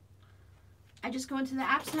Center. I just go into the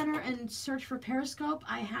App Center and search for Periscope.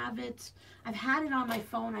 I have it, I've had it on my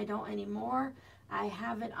phone, I don't anymore. I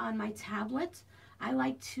have it on my tablet. I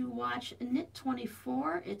like to watch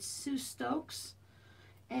Knit24. It's Sue Stokes.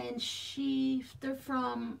 And they're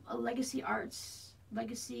from Legacy Arts,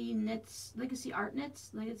 Legacy Art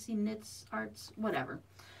Knits, whatever.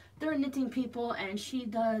 They're knitting people, and she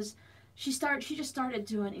just started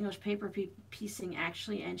doing English paper piecing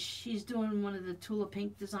actually, and she's doing one of the Tula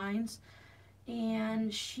Pink designs,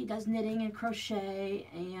 and she does knitting and crochet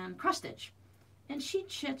and cross stitch, and she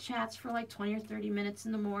chit chats for like 20 or 30 minutes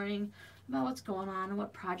in the morning about what's going on and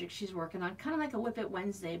what project she's working on. Kind of like a Whip It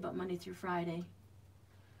Wednesday, but Monday through Friday.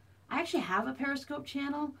 I actually have a Periscope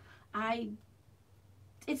channel.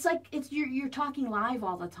 It's like you're talking live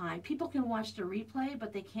all the time. People can watch the replay,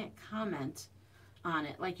 but they can't comment on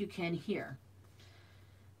it like you can here.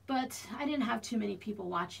 But I didn't have too many people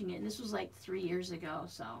watching it, and this was like 3 years ago,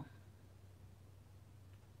 so.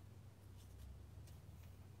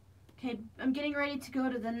 Okay, I'm getting ready to go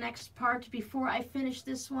to the next part. Before I finish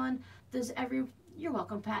this one, you're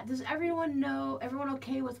welcome, Pat. Does everyone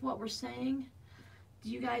okay with what we're saying? Do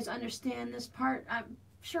you guys understand this part? I'm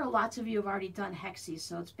sure lots of you have already done hexes,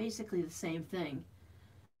 so it's basically the same thing.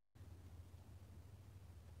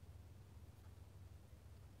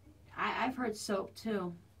 I've heard soap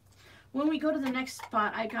too. When we go to the next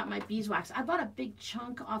spot, I got my beeswax. I bought a big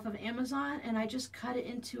chunk off of Amazon, and I just cut it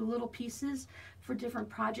into little pieces for different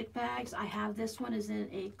project bags. I have this one is in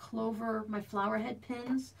a clover, my flower head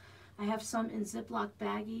pins. I have some in Ziploc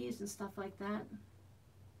baggies and stuff like that.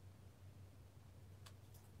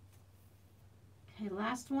 Okay,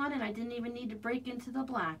 last one, and I didn't even need to break into the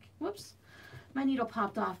black. Whoops, my needle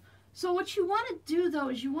popped off. So what you want to do, though,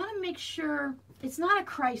 is you want to make sure it's not a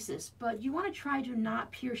crisis, but you want to try to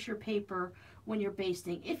not pierce your paper when you're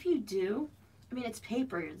basting. If you do, I mean, it's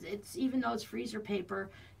paper. It's even though it's freezer paper,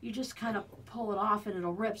 you just kind of pull it off and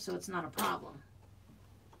it'll rip, so it's not a problem.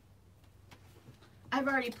 I've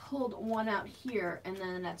already pulled one out here, and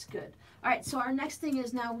then that's good. All right, so our next thing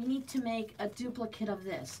is now we need to make a duplicate of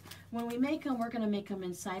this. When we make them, we're going to make them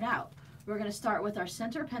inside out. We're going to start with our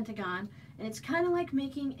center pentagon, and it's kind of like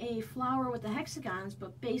making a flower with the hexagons,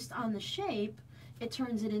 but based on the shape, it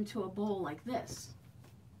turns it into a bowl like this.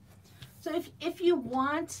 So if you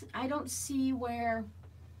want, I don't see where,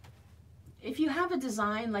 if you have a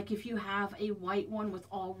design, like if you have a white one with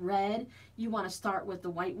all red, you want to start with the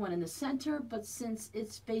white one in the center, but since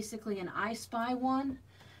it's basically an I Spy one,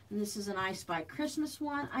 and this is an I Spy Christmas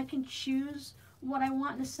one, I can choose what I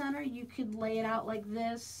want in the center. You could lay it out like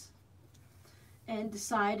this and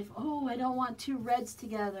decide if, oh, I don't want two reds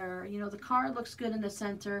together. You know, the card looks good in the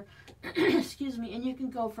center. Excuse me, and you can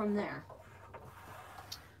go from there.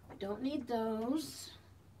 I don't need those.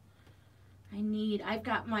 I've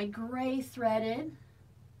got my gray threaded.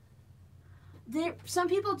 Some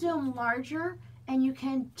people do them larger, and you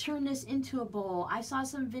can turn this into a bowl. I saw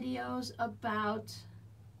some videos about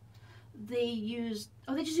they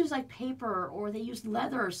just use like paper, or they used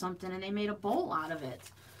leather or something, and they made a bowl out of it.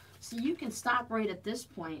 So you can stop right at this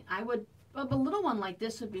point. A little one like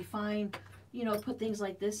this would be fine, you know, put things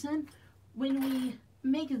like this in. When we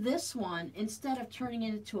make this one, instead of turning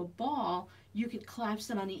it into a ball, you could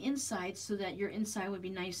collapse it on the inside so that your inside would be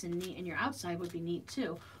nice and neat and your outside would be neat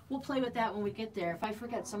too. We'll play with that when we get there. If I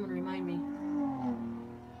forget, someone remind me.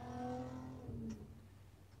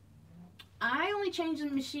 I only change the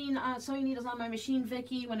machine sewing needles on my machine,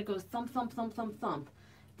 Vicky, when it goes thump, thump, thump, thump, thump.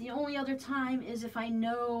 The only other time is if I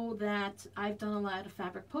know that I've done a lot of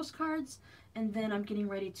fabric postcards and then I'm getting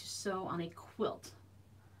ready to sew on a quilt.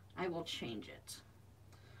 I will change it.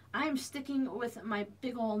 I'm sticking with my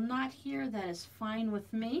big old knot here. That is fine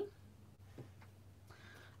with me.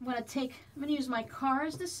 I'm going to use my car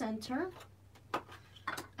as the center.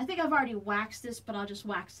 I think I've already waxed this, but I'll just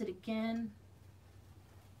wax it again.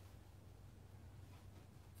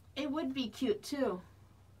 It would be cute too.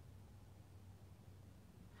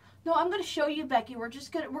 No, I'm going to show you, Becky. We're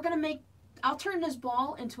going to make, I'll turn this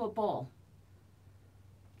ball into a bowl.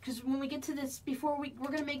 Because when we get to this, we're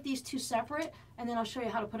going to make these two separate, and then I'll show you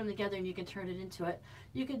how to put them together, and you can turn it into it.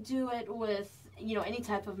 You could do it with, you know, any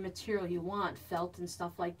type of material you want, felt and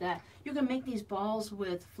stuff like that. You can make these balls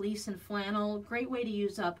with fleece and flannel. Great way to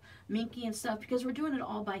use up minky and stuff, because we're doing it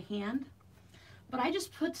all by hand. But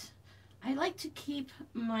I like to keep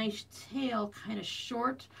my tail kind of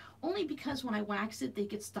short, only because when I wax it, they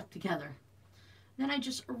get stuck together. Then I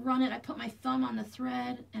just run it, I put my thumb on the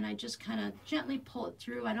thread, and I just kind of gently pull it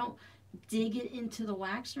through. I don't dig it into the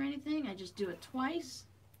wax or anything, I just do it twice.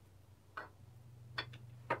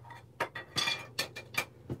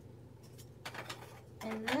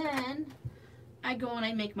 And then I go and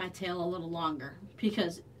I make my tail a little longer,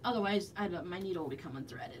 because otherwise my needle will become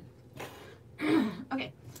unthreaded.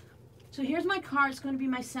 Okay. So here's my card. It's going to be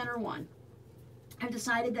my center one. I've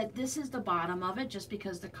decided that this is the bottom of it just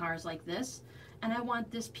because the card is like this. And I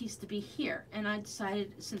want this piece to be here. And I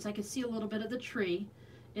decided, since I can see a little bit of the tree,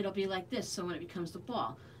 it'll be like this, so when it becomes the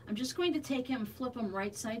ball. I'm just going to take him and flip them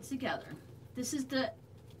right sides together. This is the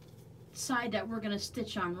side that we're going to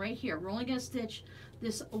stitch on right here. We're only going to stitch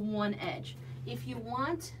this one edge. If you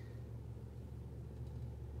want...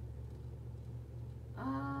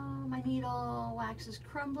 Oh, my needle wax is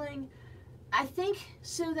crumbling. I think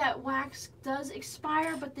so that wax does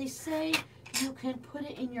expire, but they say you can put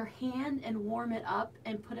it in your hand and warm it up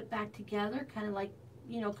and put it back together, kind of like,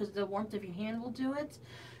 you know, because the warmth of your hand will do it.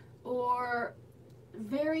 Or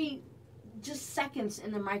just seconds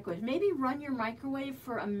in the microwave. Maybe run your microwave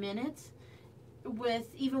for a minute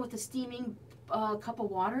even with a steaming cup of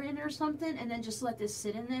water in it or something, and then just let this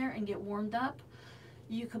sit in there and get warmed up.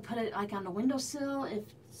 You could put it like on the windowsill if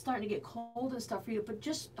it's starting to get cold and stuff for you, but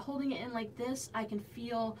just holding it in like this, I can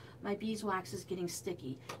feel my beeswax is getting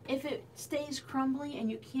sticky. If it stays crumbly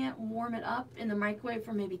and you can't warm it up in the microwave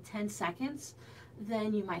for maybe 10 seconds,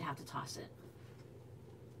 then you might have to toss it.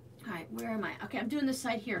 All right, where am I? Okay, I'm doing this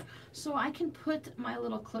side here. So I can put my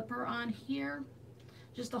little clipper on here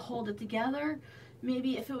just to hold it together.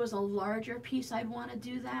 Maybe if it was a larger piece, I'd want to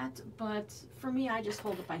do that, but for me, I just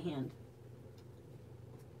hold it by hand.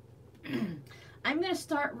 I'm going to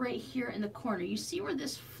start right here in the corner. You see where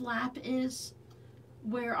this flap is,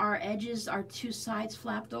 where our edges, our two sides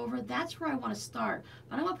flapped over? That's where I want to start.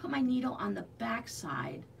 But I'm going to put my needle on the back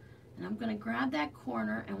side, and I'm going to grab that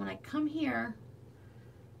corner, and when I come here,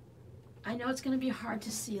 I know it's going to be hard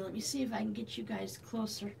to see. Let me see if I can get you guys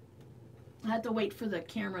closer. I have to wait for the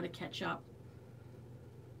camera to catch up.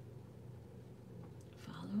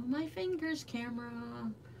 Follow my fingers,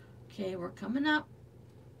 camera. Okay, we're coming up.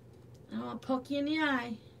 I'll poke you in the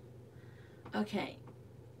eye. Okay.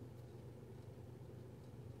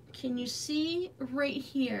 Can you see right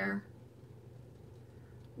here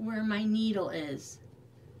where my needle is?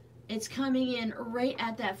 It's coming in right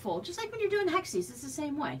at that fold. Just like when you're doing hexies, it's the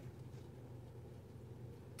same way.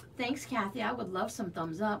 Thanks, Kathy. I would love some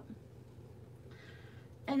thumbs up.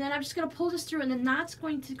 And then I'm just going to pull this through, and the knot's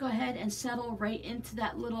going to go ahead and settle right into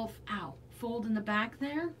that little, fold in the back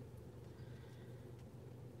there.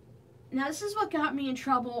 Now, this is what got me in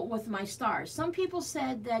trouble with my stars. Some people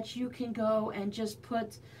said that you can go and just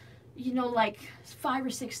put, you know, like 5 or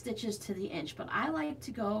 6 stitches to the inch, but I like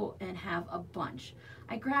to go and have a bunch.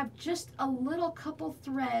 I grabbed just a little couple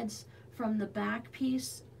threads from the back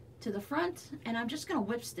piece to the front, and I'm just going to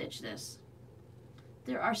whip stitch this.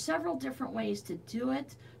 There are several different ways to do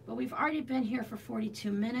it, but we've already been here for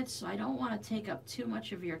 42 minutes, so I don't want to take up too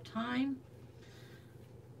much of your time.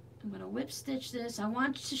 I'm going to whip stitch this. I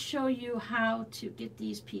want to show you how to get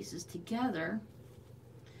these pieces together.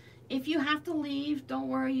 If you have to leave, don't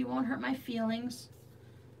worry, you won't hurt my feelings.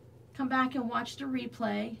 Come back and watch the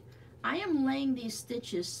replay. I am laying these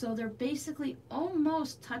stitches so they're basically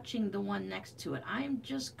almost touching the one next to it. I am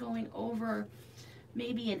just going over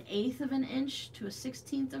maybe 1/8 of an inch to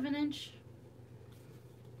 1/16 of an inch,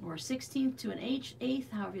 or 1/16 to 1/8,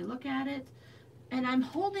 however you look at it. And I'm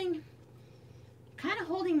kind of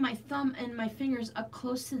holding my thumb and my fingers up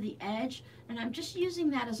close to the edge, and I'm just using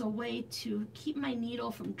that as a way to keep my needle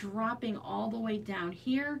from dropping all the way down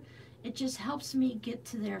here. It just helps me get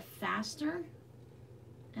to there faster,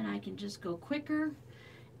 and I can just go quicker.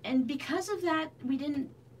 And because of that, we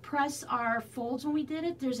didn't press our folds when we did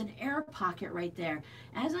it. There's an air pocket right there.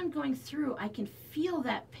 As I'm going through, I can feel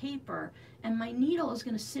that paper, and my needle is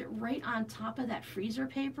going to sit right on top of that freezer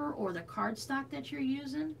paper or the cardstock that you're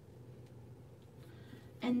using.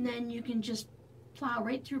 And then you can just plow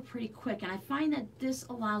right through pretty quick, and I find that this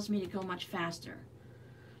allows me to go much faster.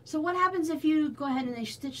 So what happens if you go ahead and they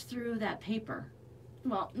stitch through that paper?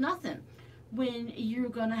 Well, nothing. When you're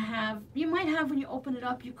gonna have, you might have, when you open it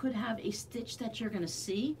up, you could have a stitch that you're gonna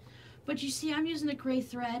see, but you see I'm using a gray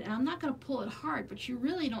thread, and I'm not gonna pull it hard, but you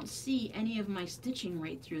really don't see any of my stitching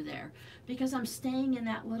right through there because I'm staying in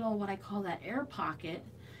that little, what I call that air pocket,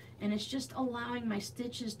 and it's just allowing my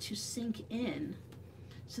stitches to sink in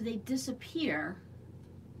so they disappear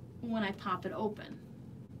when I pop it open.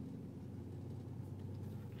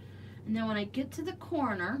 And then when I get to the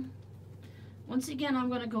corner, once again, I'm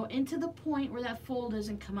going to go into the point where that fold is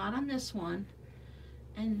and come out on this one,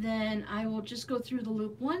 and then I will just go through the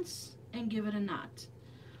loop once and give it a knot.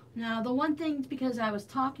 Now, the one thing, because I was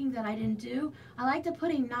talking, that I didn't do, I like to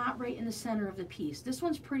put a knot right in the center of the piece. This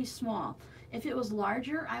one's pretty small. If it was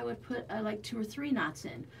larger, I would put like 2 or 3 knots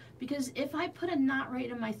in, because if I put a knot right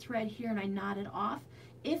in my thread here and I knot it off,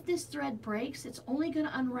 if this thread breaks, it's only going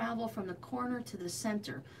to unravel from the corner to the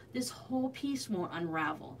center. This whole piece won't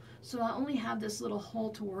unravel. So I'll only have this little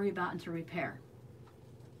hole to worry about and to repair.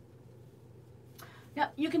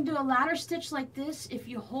 Yep, you can do a ladder stitch like this. If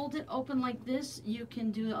you hold it open like this, you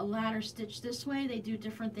can do a ladder stitch this way. They do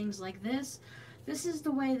different things like this. This is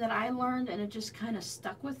the way that I learned, and it just kind of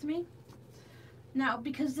stuck with me. Now,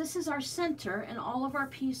 because this is our center and all of our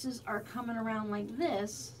pieces are coming around like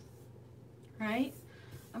this, right?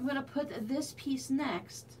 I'm going to put this piece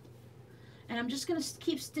next. And I'm just going to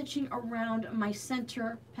keep stitching around my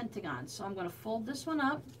center pentagon. So I'm going to fold this one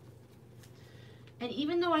up. And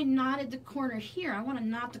even though I knotted the corner here, I want to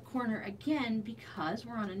knot the corner again because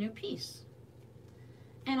we're on a new piece.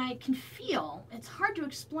 And I can feel, it's hard to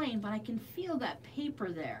explain, but I can feel that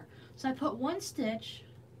paper there. So I put one stitch,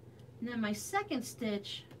 and then my second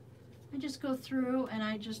stitch, I just go through and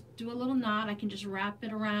I just do a little knot. I can just wrap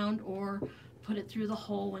it around or put it through the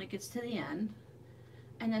hole when it gets to the end.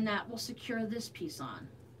 And then that will secure this piece on.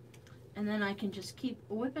 And then I can just keep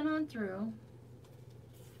whipping on through,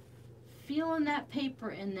 feeling that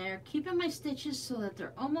paper in there, keeping my stitches so that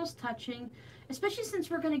they're almost touching, especially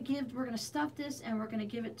since we're going to stuff this and we're going to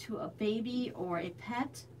give it to a baby or a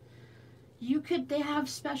pet. They have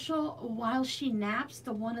special while she naps,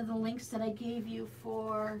 one of the links that I gave you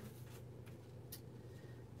for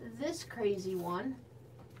this crazy one,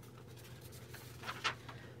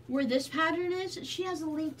 where this pattern is, she has a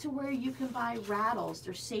link to where you can buy rattles.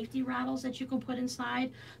 They're safety rattles that you can put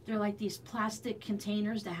inside. They're like these plastic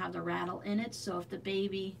containers that have the rattle in it. So if the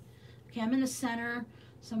baby, okay, I'm in the center,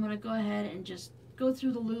 so I'm going to go ahead and just go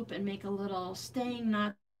through the loop and make a little staying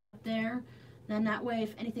knot there. Then that way,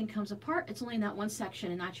 if anything comes apart, it's only in that one section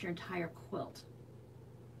and not your entire quilt.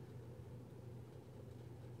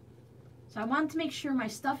 So I wanted to make sure my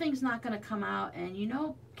stuffing's not going to come out, and you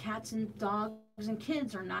know, cats and dogs and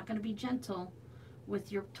kids are not going to be gentle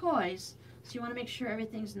with your toys, so you want to make sure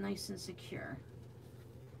everything's nice and secure.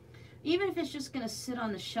 Even if it's just going to sit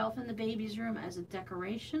on the shelf in the baby's room as a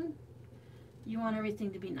decoration, you want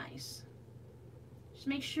everything to be nice. Just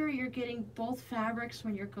make sure you're getting both fabrics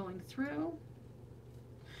when you're going through.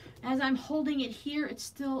 As I'm holding it here, it's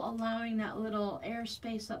still allowing that little air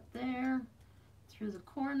space up there through the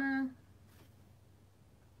corner.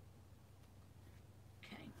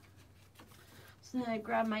 So then I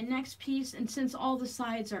grab my next piece, and since all the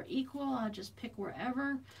sides are equal, I'll just pick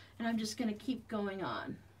wherever, and I'm just going to keep going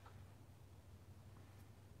on.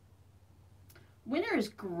 Winter is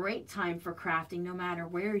a great time for crafting no matter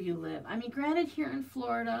where you live. I mean, granted, here in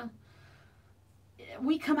Florida,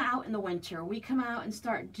 we come out in the winter. We come out and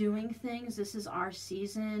start doing things. This is our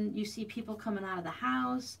season. You see people coming out of the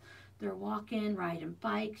house. They're walking, riding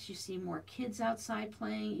bikes. You see more kids outside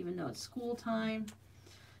playing, even though it's school time.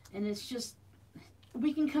 And it's just,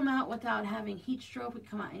 we can come out without having heat stroke. We can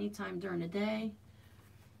come out anytime during the day.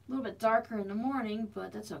 A little bit darker in the morning,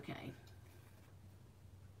 but that's okay.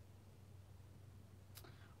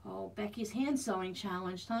 Oh, Becky's hand sewing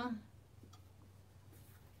challenge, huh?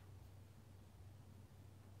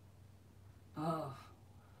 Oh,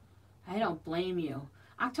 I don't blame you.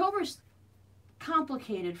 October's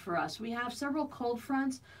complicated for us. We have several cold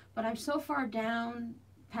fronts, but I'm so far down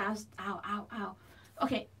past, ow, ow, ow.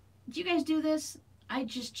 Okay, do you guys do this? I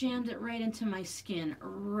just jammed it right into my skin,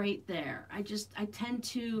 right there. I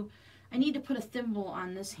need to put a thimble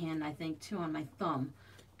on this hand, I think, too, on my thumb,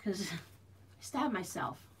 because I stabbed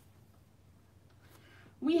myself.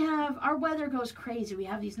 Our weather goes crazy. We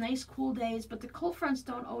have these nice cool days, but the cold fronts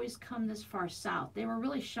don't always come this far south. They were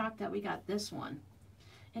really shocked that we got this one.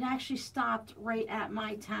 It actually stopped right at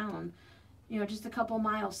my town, you know, just a couple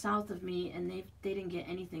miles south of me, and they didn't get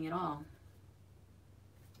anything at all.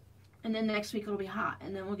 And then next week it'll be hot,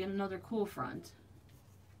 and then we'll get another cool front.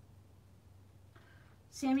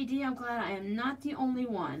 Sammy D, I'm glad I am not the only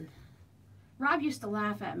one. Rob used to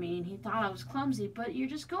laugh at me, and he thought I was clumsy, but you're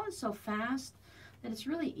just going so fast that it's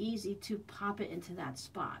really easy to pop it into that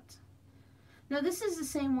spot. Now this is the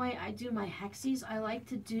same way I do my hexies. I like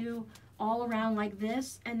to do all around like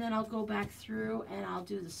this, and then I'll go back through and I'll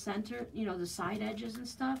do the center, you know, the side edges and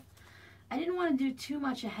stuff. I didn't want to do too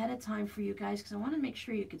much ahead of time for you guys because I wanted to make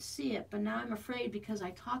sure you could see it, but now I'm afraid because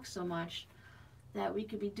I talk so much that we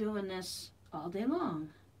could be doing this all day long.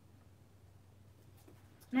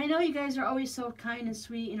 And I know you guys are always so kind and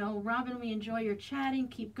sweet. You know, Robin, we enjoy your chatting.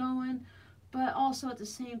 Keep going. But also at the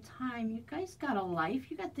same time, you guys got a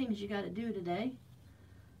life. You got things you got to do today.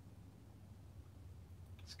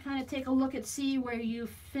 Just kind of take a look and see where you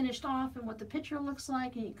finished off and what the picture looks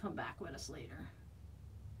like, and you come back with us later.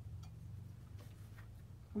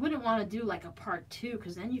 I wouldn't want to do like a part 2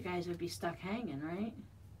 because then you guys would be stuck hanging, right?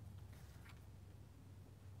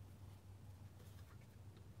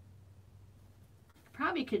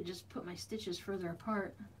 Probably could just put my stitches further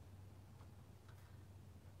apart.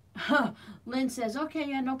 Lynn says, okay,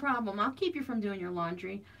 yeah, no problem. I'll keep you from doing your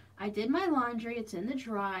laundry. I did my laundry. It's in the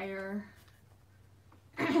dryer.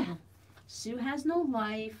 Sue has no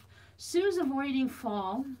life. Sue's avoiding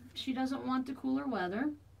fall. She doesn't want the cooler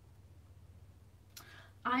weather.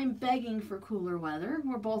 I'm begging for cooler weather.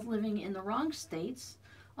 We're both living in the wrong states.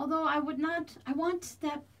 Although I want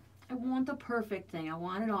I want the perfect thing. I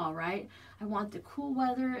want it all, right? I want the cool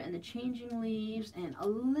weather and the changing leaves, and a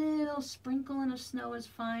little sprinkling of snow is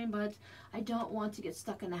fine, but I don't want to get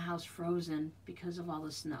stuck in the house frozen because of all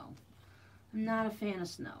the snow. I'm not a fan of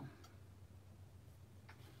snow.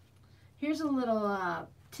 Here's a little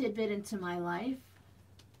tidbit into my life.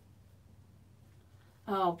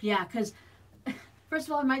 Oh, yeah, because first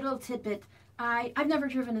of all, my little tidbit, I've never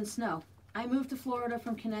driven in snow. I moved to Florida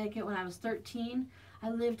from Connecticut when I was 13. I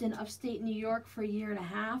lived in upstate New York for a year and a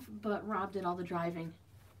half, but Rob did all the driving.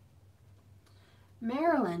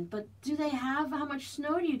 Maryland, but do they have, how much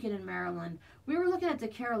snow do you get in Maryland? We were looking at the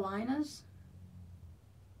Carolinas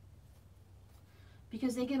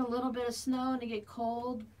because they get a little bit of snow and they get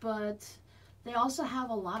cold, but they also have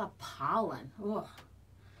a lot of pollen. Ugh,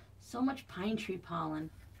 so much pine tree pollen.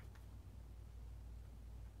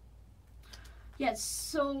 Yeah,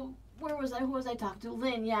 so where was I? Who was I talking to?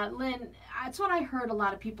 Lynn. Yeah, Lynn, that's what I heard a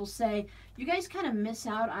lot of people say. You guys kind of miss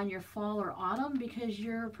out on your fall or autumn because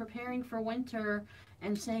you're preparing for winter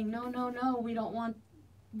and saying, no, no, no, we don't want,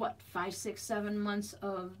 what, 5, 6, 7 months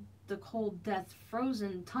of the cold, death,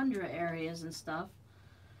 frozen tundra areas and stuff.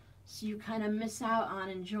 So you kind of miss out on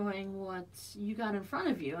enjoying what you got in front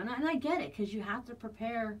of you. And I get it, because you have to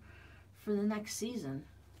prepare for the next season.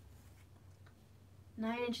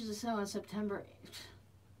 9 inches of snow on September 8th.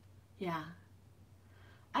 Yeah.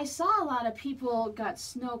 I saw a lot of people got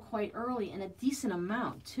snow quite early, and a decent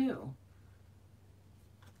amount too.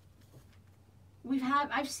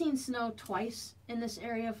 I've seen snow twice in this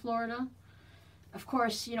area of Florida. Of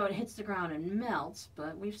course, you know, it hits the ground and melts,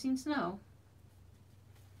 but we've seen snow.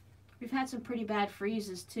 We've had some pretty bad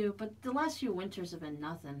freezes too, but the last few winters have been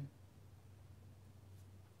nothing.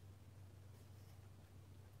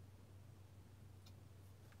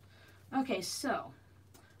 Okay, so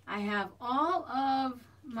I have all of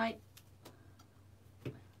my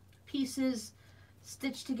pieces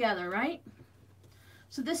stitched together, right?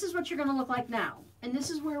 So this is what you're going to look like now. And this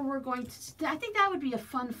is where we're going to, I think that would be a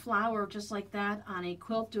fun flower just like that on a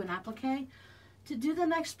quilt, do an applique. To do the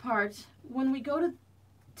next part, when we go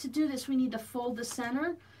to do this, we need to fold the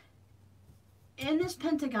center. In this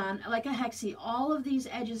pentagon, like a hexie, all of these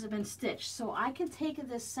edges have been stitched. So I can take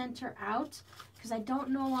this center out because I don't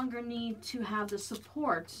no longer need to have the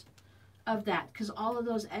support of that because all of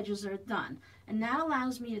those edges are done. And that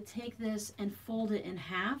allows me to take this and fold it in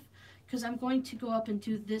half because I'm going to go up and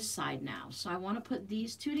do this side now. So I want to put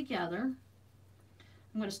these two together.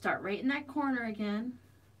 I'm going to start right in that corner again,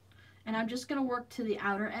 and I'm just going to work to the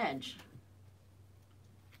outer edge.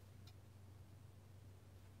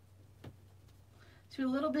 So a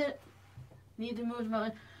little bit, need to move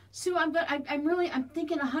my, Sue, I'm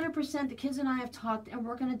thinking 100%, the kids and I have talked, and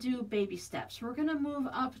we're going to do baby steps. We're going to move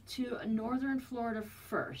up to northern Florida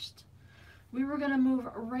first. We were going to move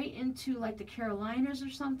right into like the Carolinas or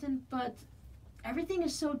something, but everything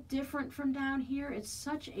is so different from down here. It's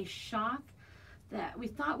such a shock that we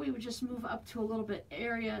thought we would just move up to a little bit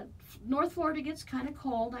area. North Florida gets kind of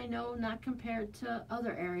cold, I know, not compared to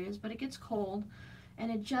other areas, but it gets cold.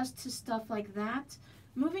 And adjust to stuff like that.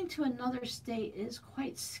 Moving to another state is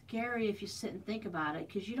quite scary if you sit and think about it,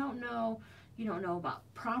 because you don't know about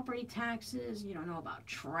property taxes, you don't know about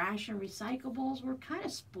trash and recyclables. We're kind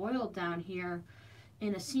of spoiled down here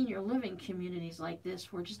in a senior living communities like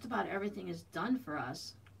this where just about everything is done for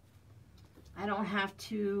us. I don't have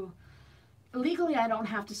to, legally I don't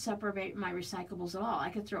have to separate my recyclables at all. I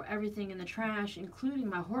could throw everything in the trash, including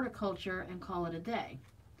my horticulture, and call it a day.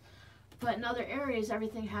 But in other areas,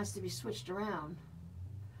 everything has to be switched around.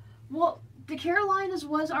 Well, the Carolinas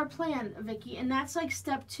was our plan, Vicki, and that's like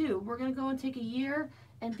step 2. We're going to go and take a year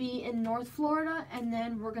and be in North Florida, and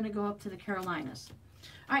then we're going to go up to the Carolinas.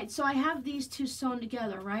 All right, so I have these two sewn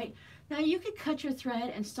together, right? Now, you could cut your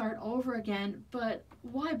thread and start over again, but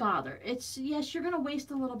why bother? It's, yes, you're going to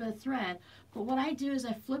waste a little bit of thread, but what I do is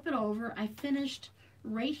I flip it over. I finished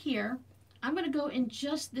right here. I'm going to go in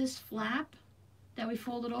just this flap that we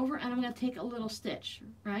folded over, and I'm going to take a little stitch,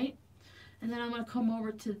 right? And then I'm going to come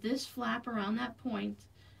over to this flap around that point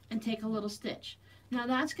and take a little stitch. Now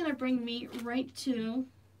that's going to bring me right to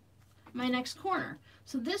my next corner.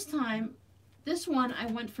 So this time, this one I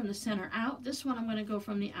went from the center out. This one I'm going to go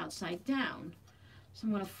from the outside down. So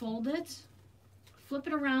I'm going to fold it, flip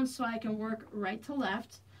it around so I can work right to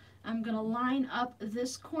left. I'm going to line up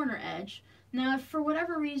this corner edge. Now, if for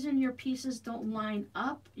whatever reason your pieces don't line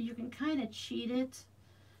up, you can kind of cheat it.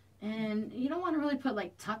 And you don't want to really put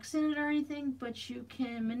like tucks in it or anything, but you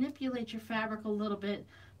can manipulate your fabric a little bit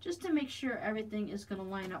just to make sure everything is going to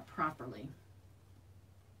line up properly.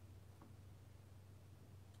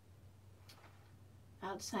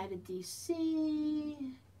 Outside of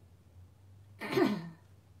DC.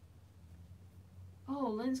 Oh,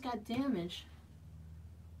 Lynn's got damage.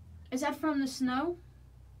 Is that from the snow?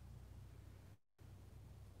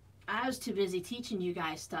 I was too busy teaching you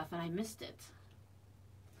guys stuff and I missed it.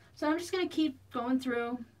 So I'm just going to keep going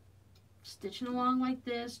through, stitching along like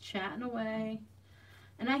this, chatting away.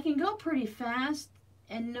 And I can go pretty fast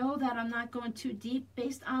and know that I'm not going too deep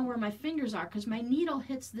based on where my fingers are, because my needle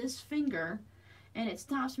hits this finger and it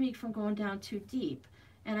stops me from going down too deep.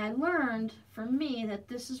 And I learned, for me, that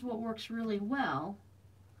this is what works really well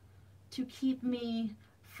to keep me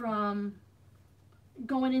from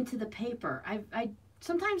going into the paper.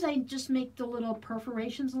 Sometimes I just make the little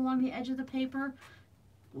perforations along the edge of the paper.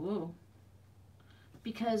 Whoa.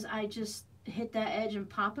 Because I just hit that edge and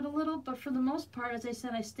pop it a little, but for the most part, as I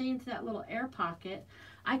said, I stay into that little air pocket.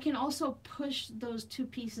 I can also push those two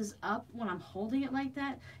pieces up when I'm holding it like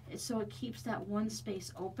that, so it keeps that one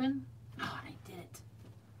space open. Oh, and I did it.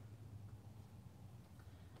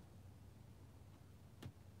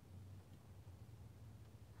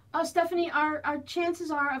 Oh, Stephanie, our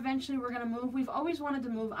chances are eventually we're going to move. We've always wanted to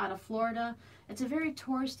move out of Florida. It's a very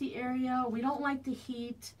touristy area. We don't like the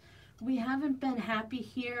heat. We haven't been happy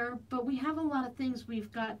here, but we have a lot of things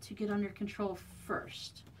we've got to get under control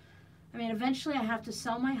first. I mean, eventually I have to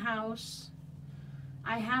sell my house.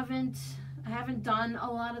 I haven't done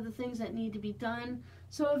a lot of the things that need to be done.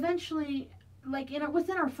 So eventually, like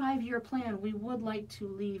within our 5-year plan, we would like to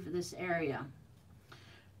leave this area.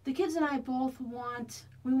 The kids and I both want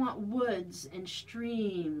woods and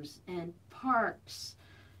streams and parks.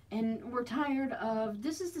 And we're tired of,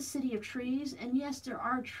 this is the city of trees, and yes, there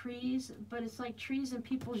are trees, but it's like trees in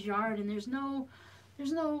people's yard, and there's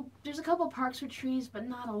a couple parks with trees, but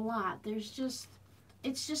not a lot. It's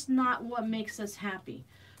just not what makes us happy.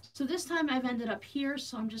 So this time I've ended up here,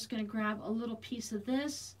 so I'm just going to grab a little piece of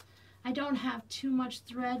this. I don't have too much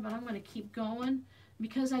thread, but I'm going to keep going.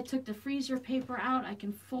 Because I took the freezer paper out, I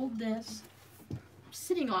can fold this. I'm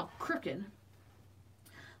sitting all crooked.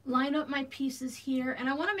 Line up my pieces here, and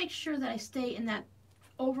I want to make sure that I stay in that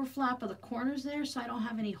overflap of the corners there so I don't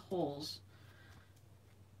have any holes.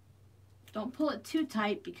 Don't pull it too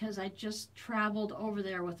tight because I just traveled over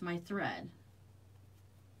there with my thread.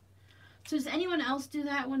 So does anyone else do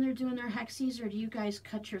that when they're doing their hexies, or do you guys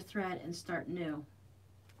cut your thread and start new?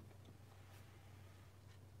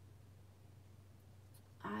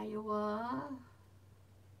 Iowa.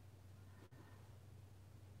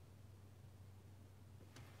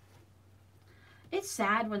 It's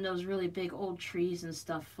sad when those really big old trees and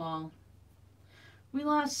stuff fall. We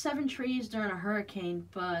lost 7 trees during a hurricane,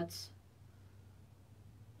 but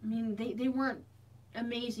I mean, they weren't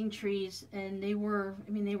amazing trees, and they were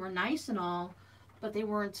nice and all, but they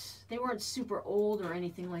weren't super old or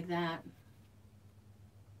anything like that.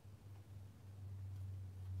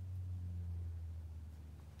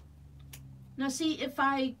 Now see, as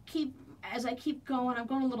I keep going, I'm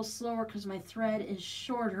going a little slower because my thread is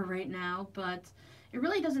shorter right now, but it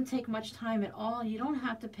really doesn't take much time at all. You don't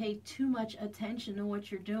have to pay too much attention to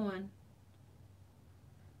what you're doing.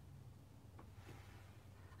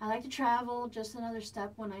 I like to travel, just another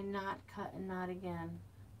step when I not cut and not again.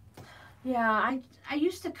 Yeah, I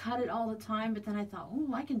used to cut it all the time, but then I thought,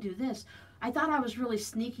 oh, I can do this. I thought I was really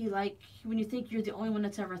sneaky, like when you think you're the only one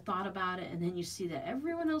that's ever thought about it, and then you see that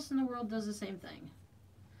everyone else in the world does the same thing.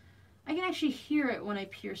 I can actually hear it when I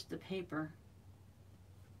pierce the paper.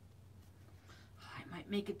 Oh, I might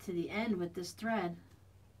make it to the end with this thread.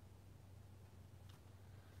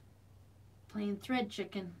 Playing thread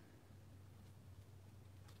chicken.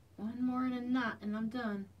 One more in a knot and I'm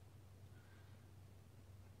done.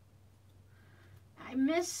 I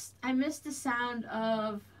miss the sound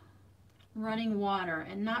of running water,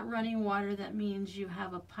 and not running water that means you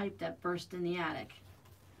have a pipe that burst in the attic.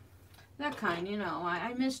 That kind, you know.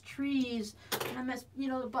 I miss trees, and I miss, you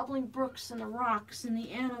know, the bubbling brooks and the rocks and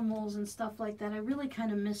the animals and stuff like that. I really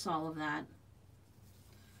kind of miss all of that.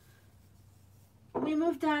 We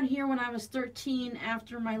moved down here when I was 13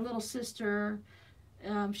 after my little sister,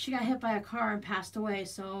 she got hit by a car and passed away.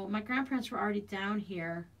 So my grandparents were already down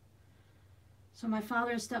here. So my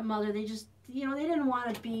father and stepmother, they just, you know, they didn't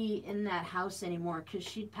want to be in that house anymore because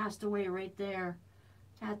she'd passed away right there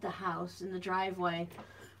at the house in the driveway.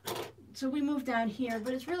 So we moved down here,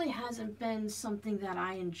 but it really hasn't been something that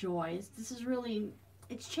I enjoy. This is really,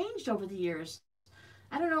 it's changed over the years.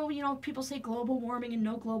 I don't know, you know, people say global warming and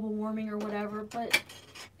no global warming or whatever, but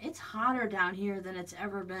it's hotter down here than it's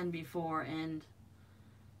ever been before, and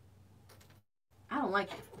I don't like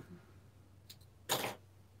it.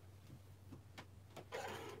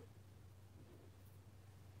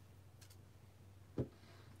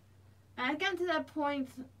 I've gotten to that point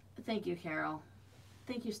Thank you, Carol.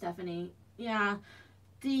 Thank you, Stephanie. Yeah,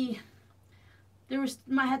 I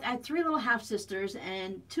had three little half sisters,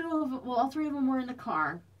 and all three of them were in the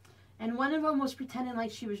car, and one of them was pretending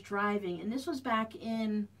like she was driving, and this was back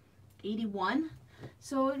in '81.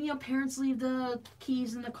 So parents leave the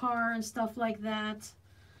keys in the car and stuff like that,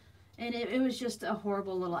 and it was just a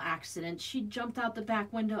horrible little accident. She jumped out the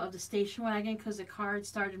back window of the station wagon because the car had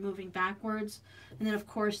started moving backwards, and then of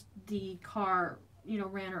course the car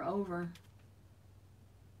ran her over.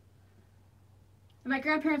 And my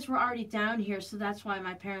grandparents were already down here, so that's why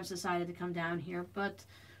my parents decided to come down here. But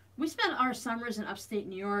we spent our summers in upstate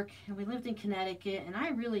New York, and we lived in Connecticut, and I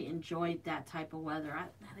really enjoyed that type of weather.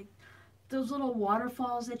 I those little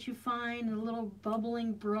waterfalls that you find, and the little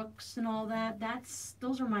bubbling brooks and all that,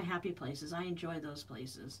 those are my happy places. I enjoy those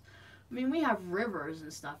places. I mean, we have rivers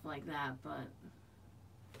and stuff like that, but...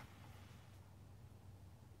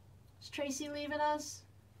 Is Tracy leaving us?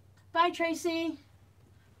 Bye, Tracy.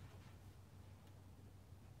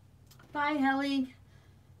 Bye, Helly.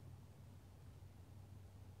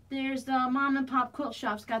 There's the Mom and Pop Quilt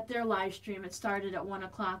Shops got their live stream. It started at 1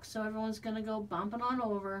 o'clock, so everyone's going to go bumping on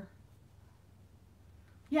over.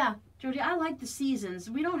 Yeah, Jody, I like the seasons.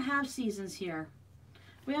 We don't have seasons here.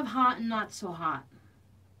 We have hot and not so hot.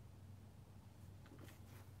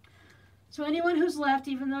 So anyone who's left,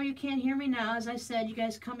 even though you can't hear me now, as I said, you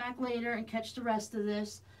guys come back later and catch the rest of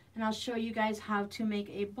this, and I'll show you guys how to make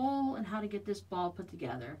a bowl and how to get this ball put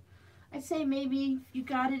together. I'd say maybe if you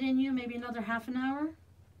got it in you, maybe another half an hour.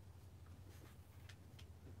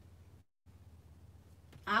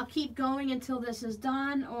 I'll keep going until this is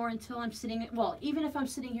done, or until I'm sitting, well, even if I'm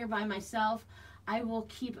sitting here by myself, I will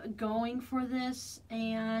keep going for this,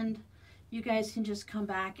 and you guys can just come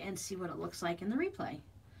back and see what it looks like in the replay.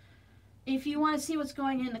 If you want to see what's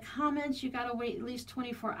going in the comments, you got to wait at least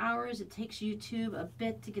 24 hours. It takes YouTube a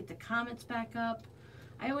bit to get the comments back up.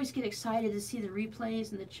 I always get excited to see the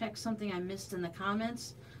replays and to check something I missed in the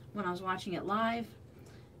comments when I was watching it live.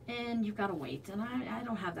 And you've got to wait. And I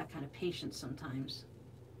don't have that kind of patience sometimes.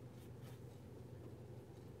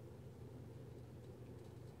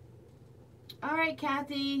 All right,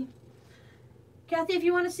 Kathy. Kathy, if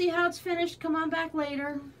you want to see how it's finished, come on back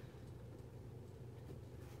later.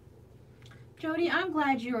 Jody, I'm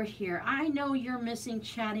glad you're here. I know you're missing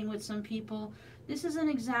chatting with some people. This isn't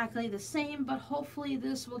exactly the same, but hopefully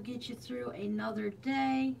this will get you through another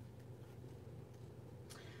day.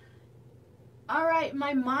 All right,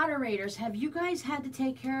 my moderators, have you guys had to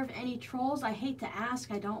take care of any trolls? I hate to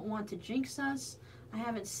ask. I don't want to jinx us. I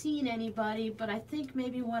haven't seen anybody, but I think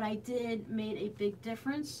maybe what I did made a big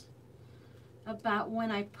difference about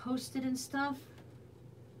when I posted and stuff.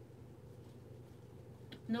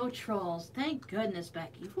 No trolls. Thank goodness,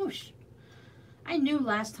 Becky. Whoosh. I knew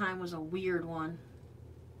last time was a weird one.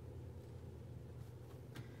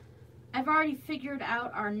 I've already figured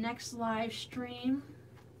out our next live stream.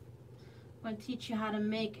 I'm going to teach you how to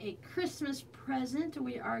make a Christmas present.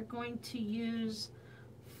 We are going to use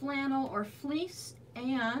flannel or fleece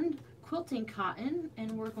and quilting cotton, and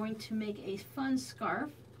we're going to make a fun scarf.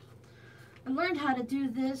 I learned how to do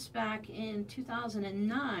this back in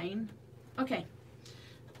 2009. Okay.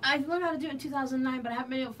 I've learned how to do it in 2009, but I haven't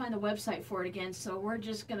been able to find the website for it again, so we're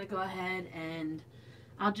just going to go ahead and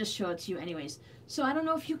I'll just show it to you anyways. So I don't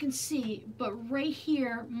know if you can see, but right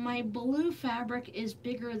here, my blue fabric is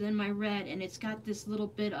bigger than my red, and it's got this little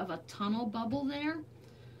bit of a tunnel bubble there.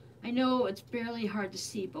 I know it's barely hard to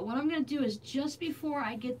see, but what I'm going to do is just before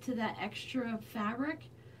I get to that extra fabric,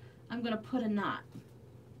 I'm going to put a knot.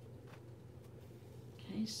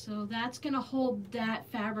 Okay, so that's going to hold that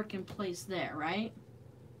fabric in place there, right?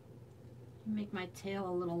 Make my tail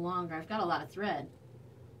a little longer. I've got a lot of thread.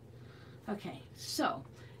 Okay, so,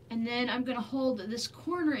 and then I'm going to hold this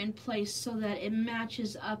corner in place so that it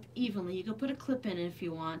matches up evenly. You can put a clip in it if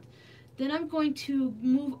you want. Then I'm going to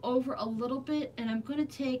move over a little bit, and I'm going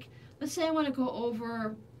to take, let's say I want to go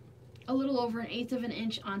over a little over 1/8 of an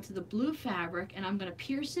inch onto the blue fabric, and I'm going to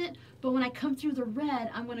pierce it, but when I come through the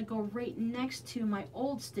red, I'm going to go right next to my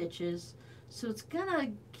old stitches. So it's going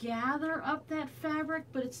to gather up that fabric,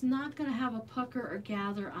 but it's not going to have a pucker or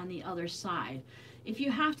gather on the other side. If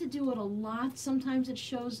you have to do it a lot, sometimes it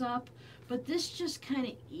shows up, but this just kind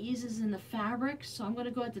of eases in the fabric. So I'm going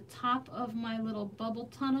to go at the top of my little bubble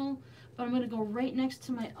tunnel, but I'm going to go right next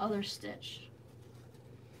to my other stitch.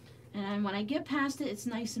 And when I get past it, it's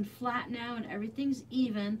nice and flat now and everything's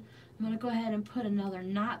even. I'm going to go ahead and put another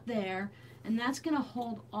knot there. And that's going to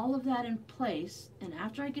hold all of that in place. And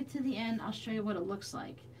after I get to the end, I'll show you what it looks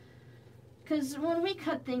like. Because when we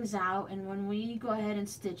cut things out and when we go ahead and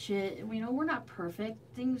stitch it, you know, we're not perfect.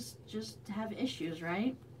 Things just have issues,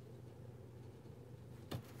 right?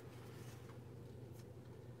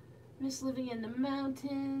 Miss living in the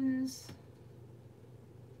mountains.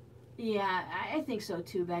 Yeah, I think so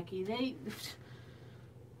too, Becky. They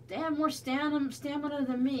have more stamina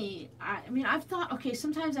than me. I mean, I've thought, okay,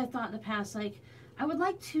 sometimes I thought in the past, like, I would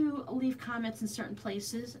like to leave comments in certain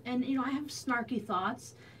places, and, you know, I have snarky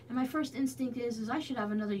thoughts, and my first instinct is I should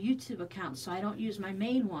have another YouTube account so I don't use my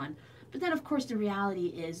main one. But then, of course, the reality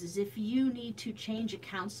is if you need to change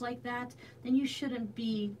accounts like that, then you shouldn't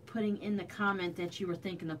be putting in the comment that you were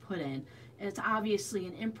thinking to put in. It's obviously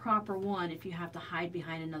an improper one if you have to hide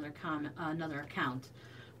behind another account.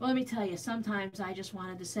 Well, let me tell you, sometimes I just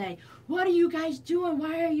wanted to say, what are you guys doing?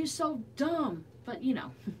 Why are you so dumb? But, you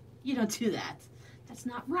know, you don't do that. That's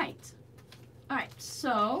not right. All right,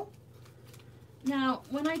 so now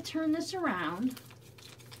when I turn this around,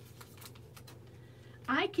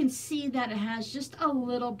 I can see that it has just a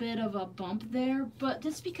little bit of a bump there, but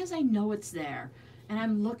that's because I know it's there and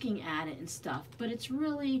I'm looking at it and stuff. But it's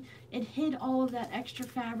really, it hid all of that extra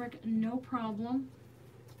fabric, no problem.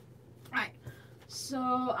 All right.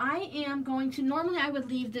 So I am going to, normally I would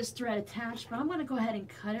leave this thread attached, but I'm going to go ahead and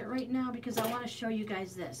cut it right now because I want to show you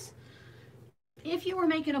guys this. If you were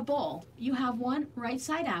making a bowl, you have one right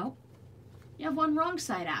side out, you have one wrong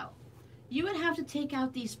side out. You would have to take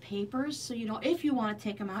out these papers, so you know, if you want to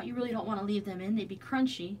take them out, you really don't want to leave them in, they'd be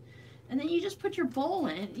crunchy. And then you just put your bowl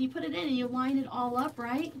in, you put it in and you line it all up,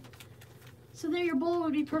 right? So there your bowl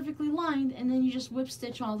would be perfectly lined, and then you just whip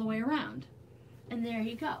stitch all the way around. And there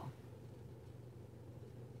you go.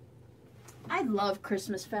 I love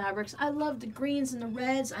Christmas fabrics. I love the greens and the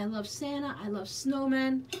reds. I love Santa. I love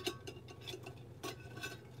snowmen.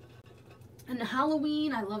 And the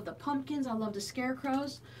Halloween, I love the pumpkins. I love the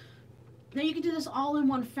scarecrows. Now you can do this all in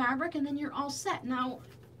one fabric and then you're all set. Now,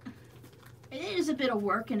 it is a bit of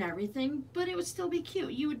work and everything, but it would still be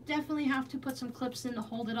cute. You would definitely have to put some clips in to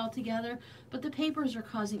hold it all together, but the papers are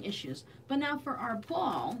causing issues. But now for our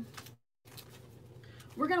ball,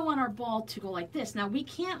 we're going to want our ball to go like this. Now we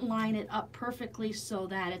can't line it up perfectly so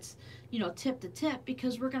that it's, you know, tip to tip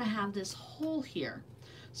because we're going to have this hole here.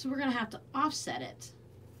 So we're going to have to offset it.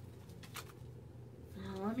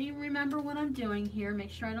 Now let me remember what I'm doing here,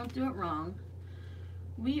 make sure I don't do it wrong.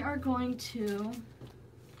 We are going to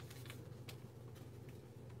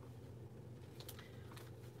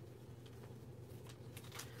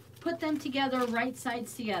put them together, right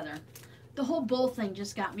sides together. The whole bowl thing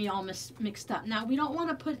just got me all mixed up. Now, we don't want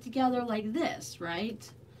to put it together like this, right?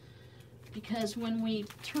 Because when we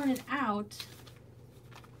turn it out,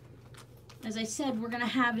 as I said, we're going to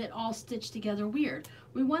have it all stitched together weird.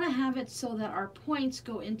 We want to have it so that our points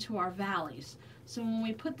go into our valleys. So when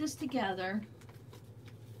we put this together,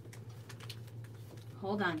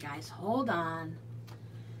 hold on, guys, hold on.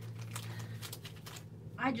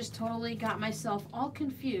 I just totally got myself all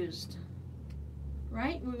confused.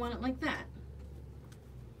 Right? We want it like that.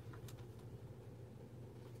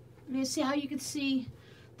 Let me see how you can see.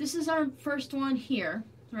 This is our first one here,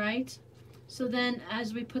 right? So then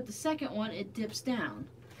as we put the second one, it dips down.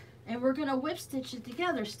 And we're going to whip stitch it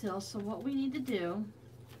together still. So what we need to do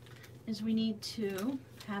is we need to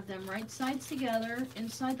have them right sides together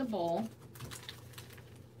inside the bowl.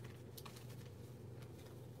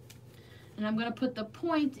 And I'm going to put the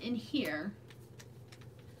point in here.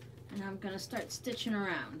 And I'm going to start stitching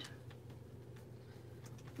around.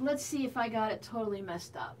 Let's see if I got it totally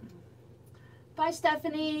messed up. Bye,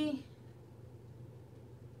 Stephanie.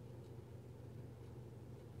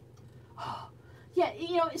 Yeah,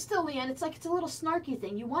 you know, it's still, Leanne, it's like it's a little snarky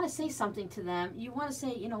thing. You want to say something to them. You want to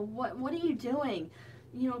say, you know, what are you doing?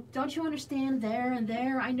 You know, don't you understand there and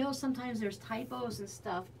there? I know sometimes there's typos and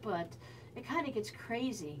stuff, but it kind of gets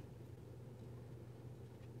crazy.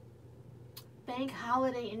 Bank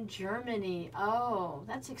holiday in Germany. Oh,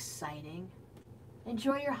 that's exciting.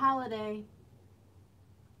 Enjoy your holiday.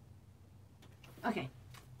 Okay.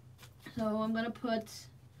 So I'm going to put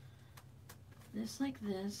this like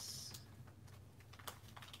this.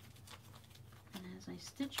 And as I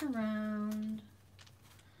stitch around.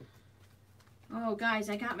 Oh, guys,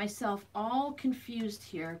 I got myself all confused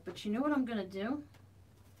here. But you know what I'm going to do?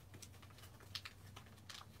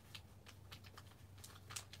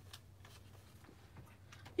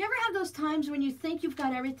 You ever have those times when you think you've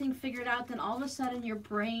got everything figured out, then all of a sudden your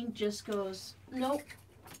brain just goes, nope.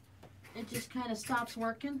 It just kind of stops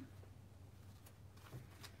working.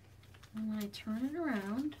 And when I turn it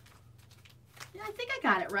around, yeah, I think I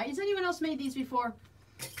got it right. Has anyone else made these before?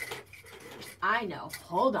 I know.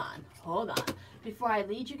 Hold on. Hold on. Before I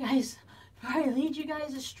lead you guys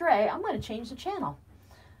astray, I'm going to change the channel.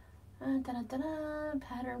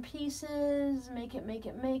 Pattern pieces, make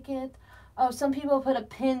it. Oh, some people put a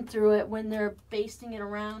pin through it when they're basting it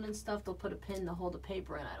around and stuff. They'll put a pin to hold the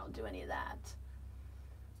paper in. I don't do any of that.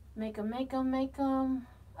 Make them, make them, make them.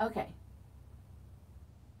 Okay.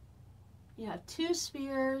 You have 2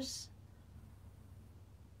 spheres.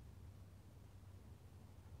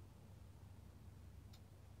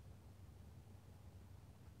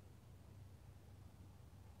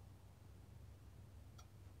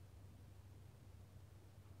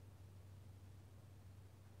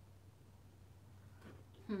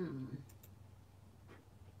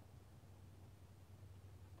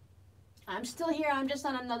 I'm still here. I'm just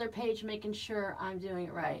on another page making sure I'm doing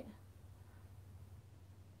it right.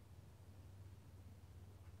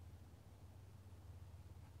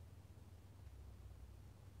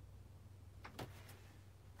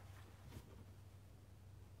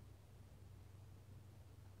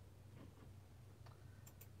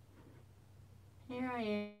 Here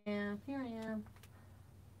I am. Here I am.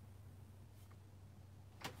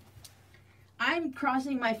 I'm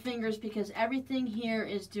crossing my fingers because everything here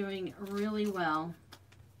is doing really well.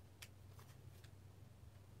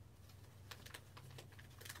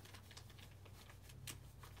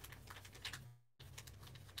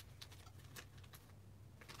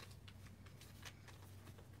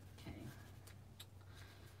 Okay.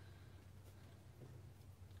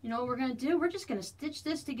 You know what we're going to do? We're just going to stitch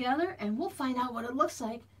this together and we'll find out what it looks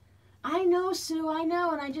like. I know, Sue, I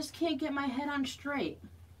know, and I just can't get my head on straight.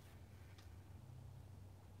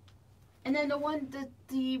 And then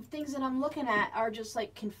the things that I'm looking at are just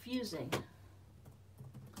like confusing.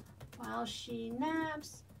 While she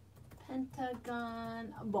naps,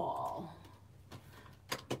 Pentagon ball.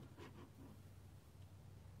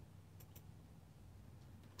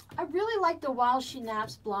 I really like the While She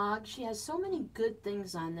Naps blog. She has so many good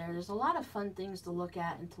things on there. There's a lot of fun things to look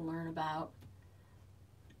at and to learn about.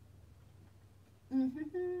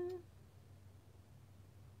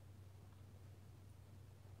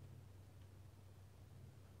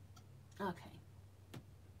 Okay.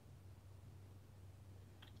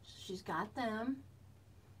 So she's got them.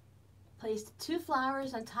 Placed 2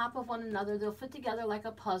 flowers on top of one another. They'll fit together like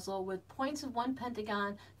a puzzle with points of 1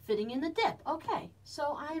 pentagon fitting in the dip. Okay,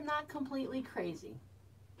 so I am not completely crazy.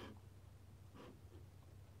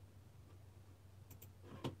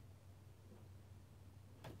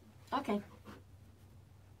 Okay.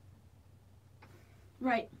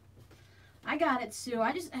 Right. I got it, Sue.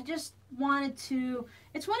 I just wanted to,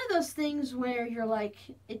 it's one of those things where you're like,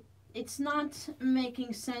 it's not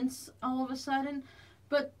making sense all of a sudden,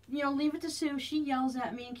 but, you know, leave it to Sue. She yells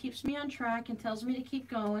at me and keeps me on track and tells me to keep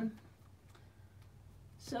going.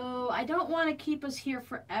 So I don't want to keep us here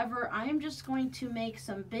forever. I am just going to make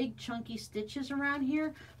some big chunky stitches around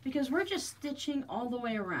here because we're just stitching all the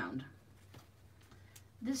way around.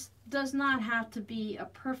 This does not have to be a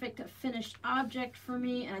perfect finished object for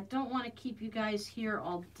me, and I don't want to keep you guys here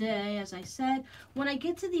all day. As I said, when I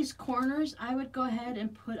get to these corners, I would go ahead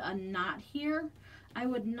and put a knot here. I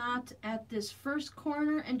would knot at this first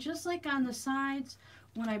corner, and just like on the sides,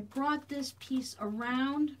 when I brought this piece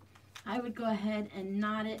around, I would go ahead and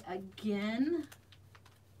knot it again.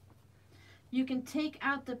 You can take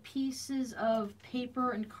out the pieces of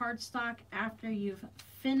paper and cardstock after you've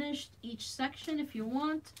finished each section if you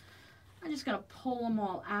want. I'm just going to pull them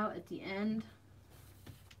all out at the end.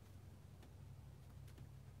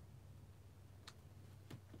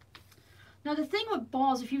 Now the thing with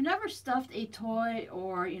balls, if you've never stuffed a toy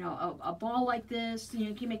or, you know, a ball like this, you know,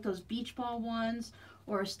 you can make those beach ball ones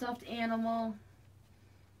or a stuffed animal.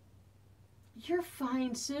 You're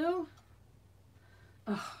fine, Sue.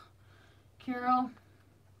 Ugh. Carol,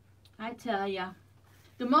 I tell ya,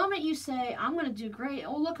 the moment you say, I'm going to do great,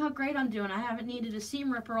 oh, look how great I'm doing, I haven't needed a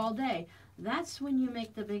seam ripper all day, that's when you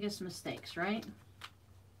make the biggest mistakes, right?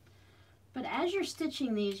 But as you're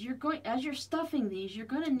stitching these, as you're stuffing these, you're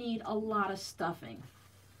going to need a lot of stuffing.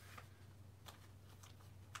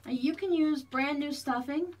 Now, you can use brand new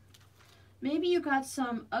stuffing. Maybe you got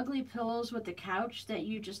some ugly pillows with the couch that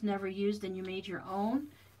you just never used and you made your own.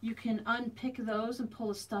 You can unpick those and pull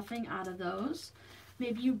the stuffing out of those.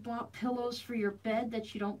 Maybe you bought pillows for your bed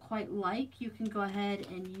that you don't quite like. You can go ahead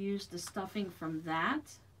and use the stuffing from that.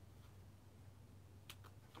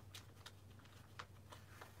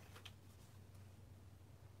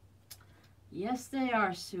 Yes, they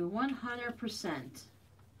are, Sue, 100%.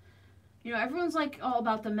 You know, everyone's like all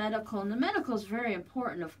about the medical, and the medical is very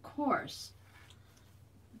important, of course.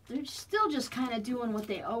 They're still just kind of doing what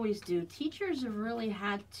they always do. Teachers have really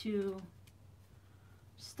had to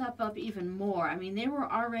step up even more. I mean, they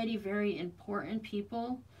were already very important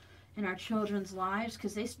people in our children's lives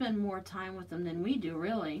because they spend more time with them than we do,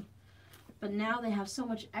 really. but now they have so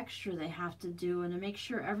much extra they have to do, and to make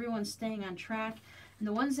sure everyone's staying on track. And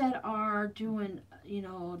the ones that are doing, you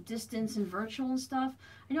know, distance and virtual and stuff,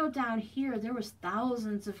 I know down here there was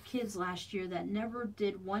thousands of kids last year that never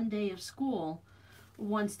did one day of school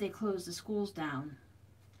once they closed the schools down.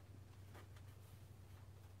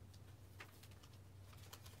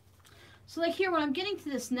 So like here, when I'm getting to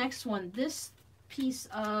this next one, this piece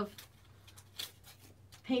of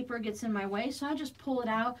paper gets in my way, so I just pull it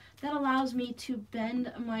out. That allows me to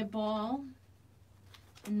bend my ball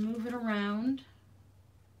and move it around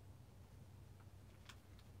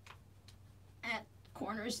at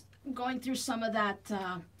corners, going through some of that.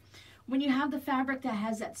 When you have the fabric that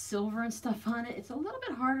has that silver and stuff on it, it's a little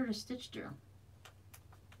bit harder to stitch through.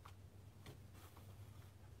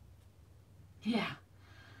 Yeah.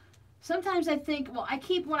 Sometimes I think, well,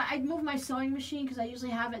 when I move my sewing machine, because I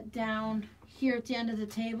usually have it down here at the end of the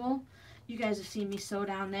table. You guys have seen me sew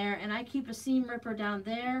down there, and I keep a seam ripper down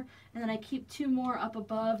there, and then I keep two more up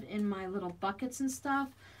above in my little buckets and stuff.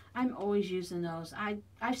 I'm always using those.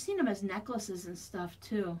 I've seen them as necklaces and stuff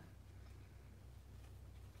too.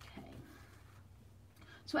 Okay.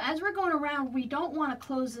 So as we're going around, we don't want to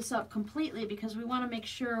close this up completely because we want to make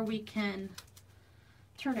sure we can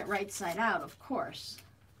turn it right side out, of course.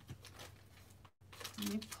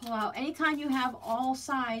 You pull out, anytime you have all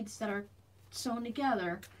sides that are sewn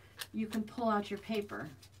together, you can pull out your paper.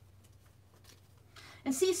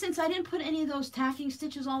 And see, since I didn't put any of those tacking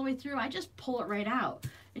stitches all the way through, I just pull it right out.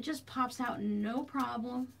 It just pops out, no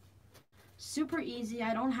problem. Super easy.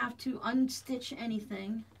 I don't have to unstitch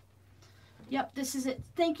anything. Yep, this is it.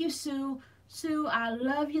 Thank you, Sue. Sue, I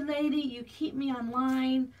love you, lady. You keep me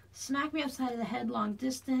online. Smack me upside of the head long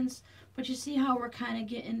distance. But you see how we're kind of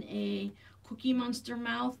getting a Cookie Monster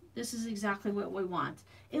mouth? This is exactly what we want.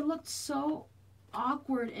 It looked so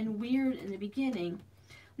awkward and weird in the beginning.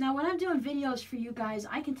 Now when I'm doing videos for you guys,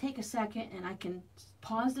 I can take a second and I can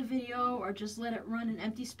pause the video or just let it run in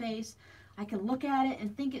empty space. I can look at it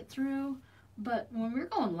and think it through. But when we're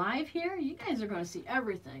going live here, you guys are going to see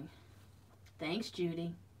everything. Thanks,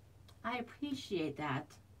 Judy. I appreciate that.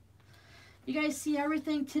 You guys see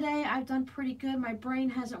everything today. I've done pretty good. My brain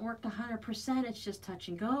hasn't worked 100%. It's just touch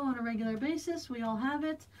and go on a regular basis. We all have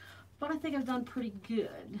it. But I think I've done pretty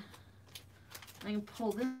good. I can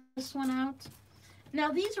pull this one out. Now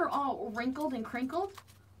these are all wrinkled and crinkled.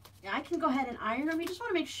 I can go ahead and iron them. You just want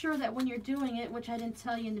to make sure that when you're doing it, which I didn't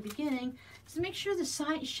tell you in the beginning, is to make sure the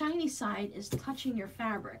shiny side is touching your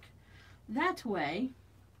fabric. That way,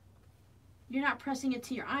 you're not pressing it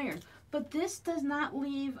to your iron. But this does not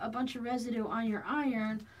leave a bunch of residue on your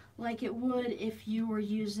iron like it would if you were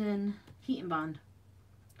using heat and bond,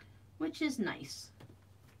 which is nice.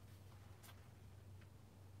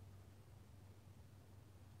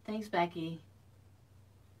 Thanks, Becky.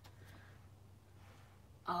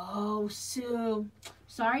 Oh, Sue.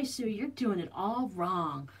 Sorry, Sue, you're doing it all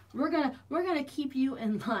wrong. We're gonna keep you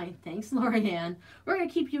in line. Thanks, Lorianne. We're gonna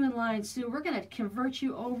keep you in line, Sue. We're gonna convert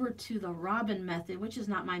you over to the Robin method, which is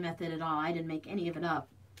not my method at all. I didn't make any of it up.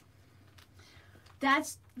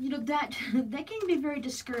 That's, you know, that can be very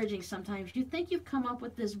discouraging sometimes. You think you've come up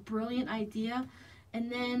with this brilliant idea,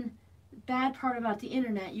 and then bad part about the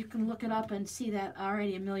internet, you can look it up and see that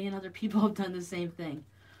already a million other people have done the same thing.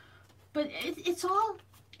 But it's all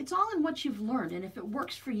in what you've learned, and if it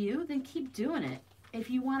works for you, then keep doing it. If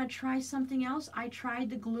you want to try something else, I tried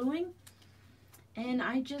the gluing, and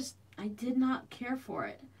I did not care for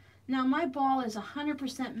it. Now my ball is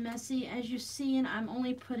 100% messy. As you see, and I'm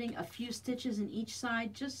only putting a few stitches in each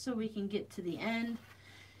side just so we can get to the end.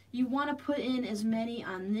 You want to put in as many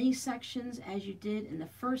on these sections as you did in the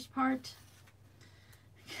first part,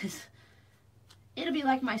 because it'll be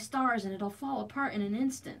like my stars and it'll fall apart in an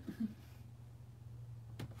instant.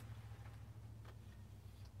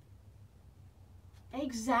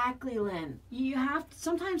 Exactly, Lynn.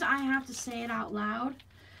 Sometimes I have to say it out loud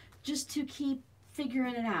just to keep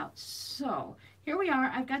figuring it out. So here we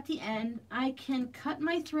are. I've got the end. I can cut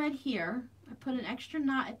my thread here. I put an extra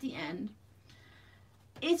knot at the end.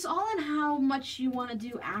 It's all in how much you want to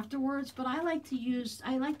do afterwards, but I like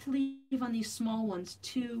to leave on these small ones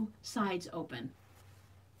 2 sides open.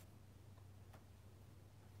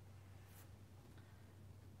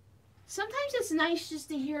 Sometimes it's nice just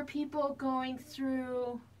to hear people going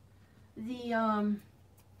through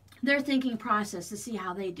their thinking process to see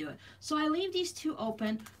how they do it. So I leave these 2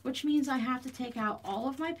 open, which means I have to take out all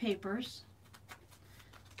of my papers.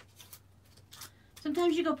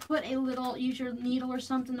 Sometimes you go use your needle or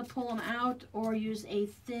something to pull them out, or use a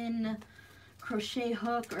thin crochet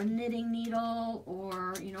hook or knitting needle,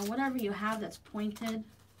 or, you know, whatever you have that's pointed.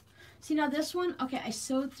 See now this one, okay, I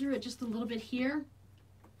sewed through it just a little bit here,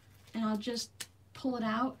 and I'll just pull it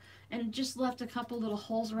out, and just left a couple little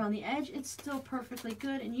holes around the edge. It's still perfectly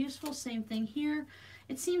good and useful. Same thing here.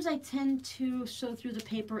 It seems I tend to sew through the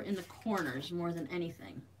paper in the corners more than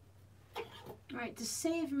anything. All right, to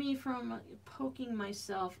save me from poking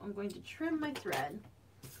myself, I'm going to trim my thread.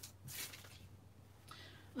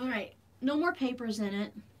 All right, no more papers in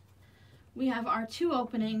it. We have our 2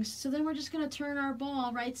 openings, so then we're just going to turn our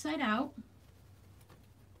ball right side out.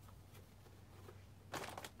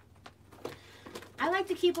 I like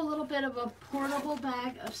to keep a little bit of a portable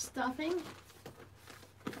bag of stuffing.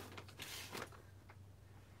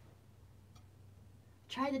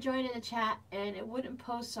 Tried to join in the chat and it wouldn't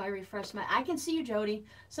post, so I refreshed my... I can see you, Jody.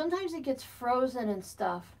 Sometimes it gets frozen and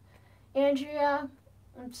stuff. Andrea,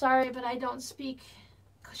 I'm sorry, but I don't speak...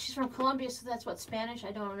 She's from Colombia, so that's what, Spanish?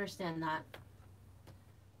 I don't understand that.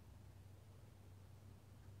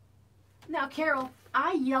 Now, Carol,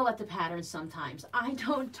 I yell at the pattern sometimes. I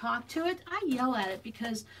don't talk to it. I yell at it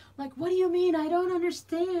because, like, what do you mean? I don't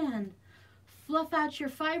understand. Fluff out your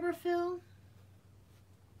fiber fill.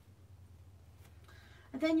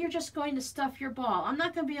 And then you're just going to stuff your ball. I'm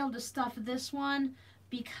not going to be able to stuff this one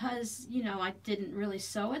because, you know, I didn't really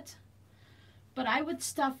sew it. But I would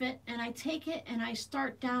stuff it, and I take it, and I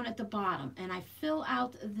start down at the bottom. And I fill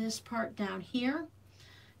out this part down here.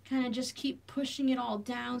 Kind of just keep pushing it all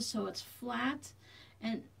down so it's flat.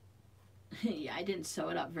 And, yeah, I didn't sew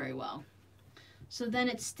it up very well. So then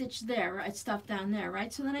it's stitched there, right? It's stuffed down there,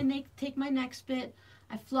 right? So then I take my next bit.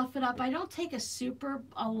 I fluff it up. I don't take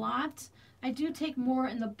a lot. I do take more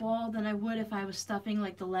in the ball than I would if I was stuffing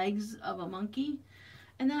like the legs of a monkey.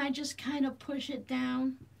 And then I just kind of push it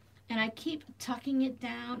down. And I keep tucking it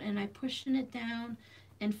down and I pushing it down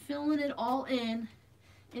and filling it all in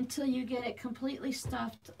until you get it completely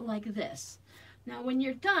stuffed like this. Now when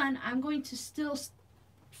you're done, I'm going to still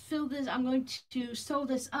fill this, I'm going to sew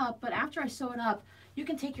this up, but after I sew it up, you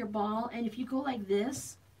can take your ball and if you go like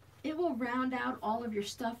this, it will round out all of your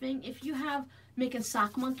stuffing. If you have making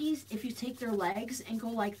sock monkeys, if you take their legs and go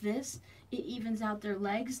like this, it evens out their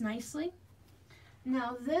legs nicely.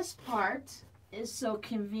 Now this part is so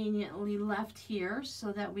conveniently left here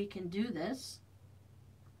so that we can do this.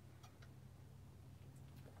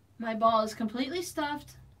 My ball is completely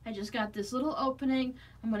stuffed. I just got this little opening.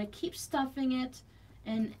 I'm going to keep stuffing it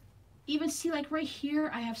and even see like right here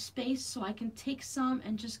I have space so I can take some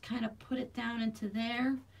and just kind of put it down into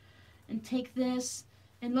there and take this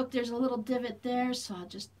and look, there's a little divot there, so I'll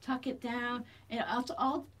just tuck it down and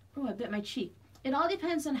oh, I bit my cheek. It all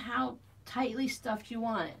depends on how tightly stuffed you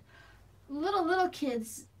want it. Little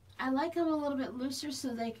kids, I like them a little bit looser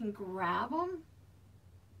so they can grab them.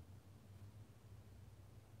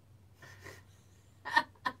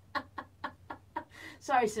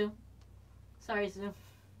 Sorry, Sue. Sorry, Sue.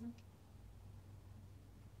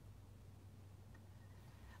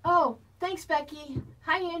 Oh, thanks, Becky.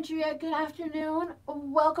 Hi, Andrea. Good afternoon.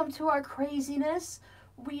 Welcome to our craziness.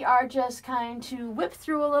 We are just kind to whip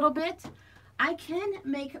through a little bit. I can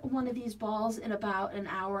make one of these balls in about an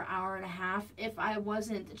hour, hour and a half if I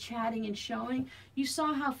wasn't chatting and showing. You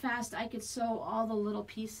saw how fast I could sew all the little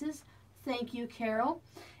pieces. Thank you, Carol.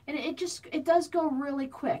 And it does go really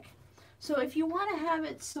quick. So if you want to have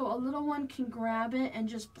it so a little one can grab it and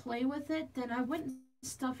just play with it, then I wouldn't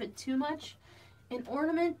stuff it too much. An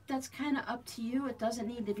ornament, that's kind of up to you. It doesn't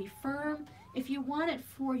need to be firm. If you want it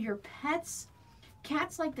for your pets,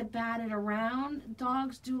 cats like to bat it around.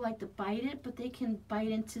 Dogs do like to bite it, but they can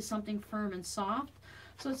bite into something firm and soft.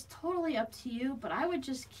 So it's totally up to you, but I would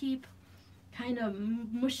just keep kind of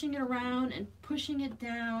mushing it around and pushing it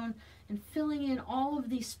down and filling in all of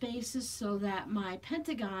these spaces so that my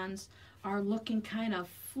pentagons are looking kind of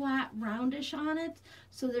flat, roundish on it,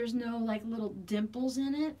 so there's no like little dimples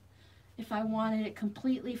in it. If I wanted it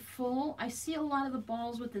completely full, I see a lot of the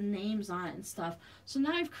balls with the names on it and stuff. So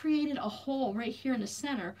now I've created a hole right here in the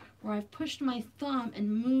center where I've pushed my thumb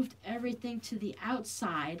and moved everything to the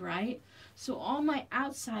outside, right? So all my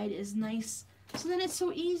outside is nice. So then it's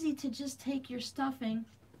so easy to just take your stuffing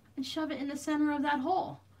and shove it in the center of that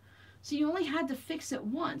hole. So you only had to fix it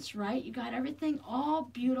once, right? You got everything all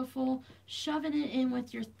beautiful, shoving it in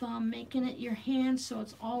with your thumb, making it your hand so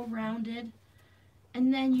it's all rounded.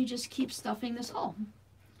 And then you just keep stuffing this hole.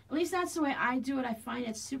 At least that's the way I do it. I find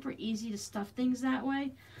it's super easy to stuff things that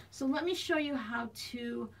way. So let me show you how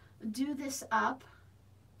to do this up.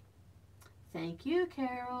 Thank you,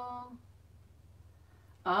 Carol.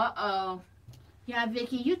 Uh-oh. Yeah,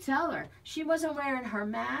 Vicky, you tell her. She wasn't wearing her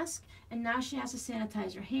mask, and now she has to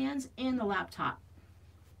sanitize her hands and the laptop.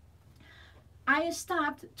 I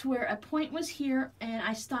stopped to where a point was here, and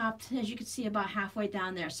I stopped, as you can see, about halfway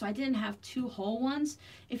down there. So I didn't have two whole ones.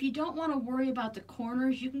 If you don't want to worry about the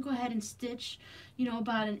corners, you can go ahead and stitch, you know,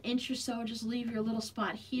 about an inch or so. Just leave your little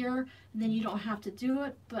spot here, and then you don't have to do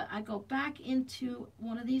it. But I go back into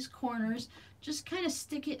one of these corners, just kind of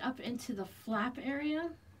stick it up into the flap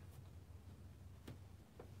area.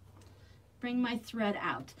 Bring my thread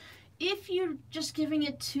out. If you're just giving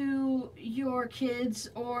it to your kids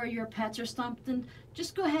or your pets or something,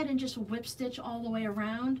 just go ahead and just whip stitch all the way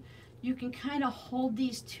around. You can kind of hold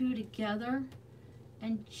these two together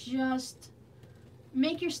and just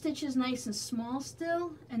make your stitches nice and small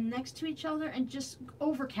still and next to each other, and just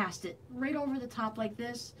overcast it right over the top like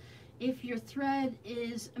this. If your thread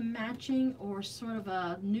is matching or sort of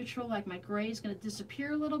a neutral, like my gray is going to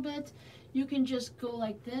disappear a little bit, you can just go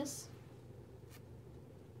like this.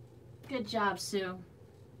 Good job, Sue.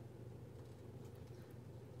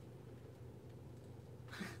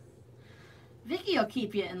 Vicky will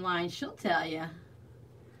keep you in line, she'll tell you.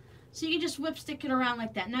 So you can just whip stick it around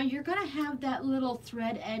like that. Now you're gonna have that little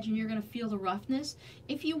thread edge and you're gonna feel the roughness.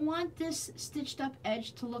 If you want this stitched up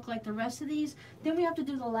edge to look like the rest of these, then we have to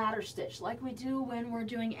do the ladder stitch like we do when we're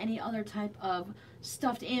doing any other type of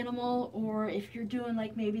stuffed animal, or if you're doing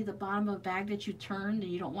like maybe the bottom of a bag that you turned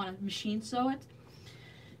and you don't want to machine sew it.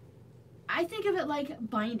 I think of it like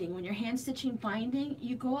binding. When you're hand stitching binding,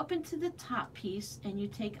 you go up into the top piece and you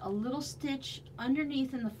take a little stitch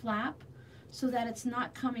underneath in the flap so that it's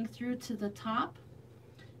not coming through to the top,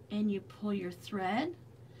 and you pull your thread,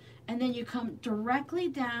 and then you come directly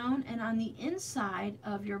down, and on the inside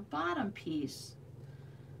of your bottom piece,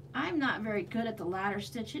 I'm not very good at the ladder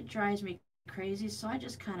stitch. It drives me crazy, so I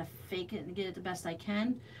just kind of fake it and get it the best I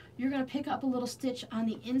can. You're going to pick up a little stitch on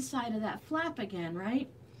the inside of that flap again, right?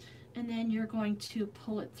 And then you're going to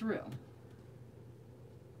pull it through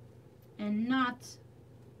and not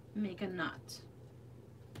make a knot.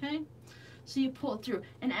 Okay, so you pull it through,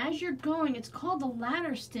 and as you're going, it's called the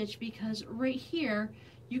ladder stitch because right here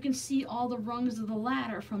you can see all the rungs of the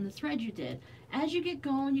ladder from the thread you did. As you get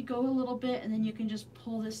going, you go a little bit, and then you can just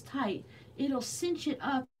pull this tight. It'll cinch it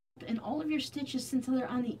up, and all of your stitches, since they're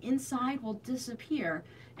on the inside, will disappear,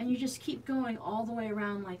 and you just keep going all the way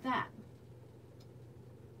around like that.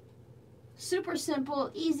 Super simple,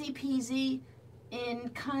 easy peasy in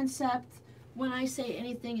concept. When I say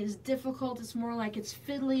anything is difficult, it's more like it's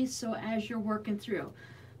fiddly, so as you're working through.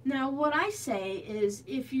 Now what I say is,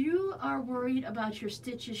 if you are worried about your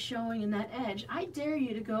stitches showing in that edge, I dare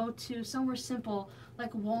you to go to somewhere simple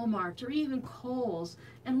like Walmart or even Kohl's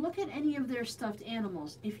and look at any of their stuffed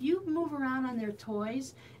animals. If you move around on their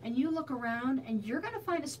toys and you look around, and you're going to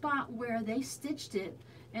find a spot where they stitched it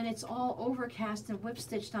and it's all overcast and whip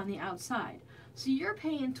stitched on the outside. So you're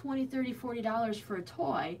paying $20, $30, $40 for a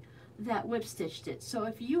toy that whip stitched it. So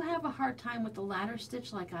if you have a hard time with the ladder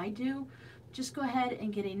stitch like I do, just go ahead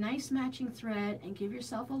and get a nice matching thread and give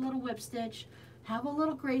yourself a little whip stitch. Have a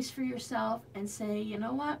little grace for yourself and say, you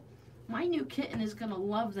know what? My new kitten is going to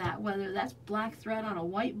love that, whether that's black thread on a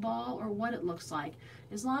white ball or what it looks like.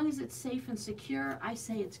 As long as it's safe and secure, I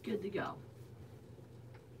say it's good to go.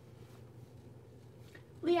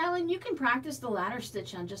 Lee Allen, you can practice the ladder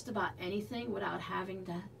stitch on just about anything without having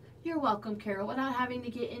to, you're welcome, Carol, without having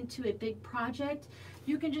to get into a big project.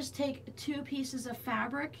 You can just take 2 pieces of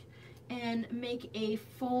fabric and make a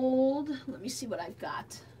fold. Let me see what I've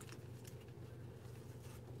got.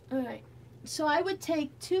 All right, so I would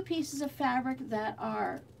take 2 pieces of fabric that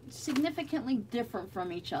are significantly different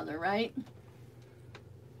from each other, right?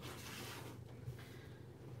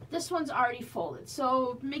 This one's already folded,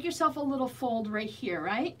 so make yourself a little fold right here,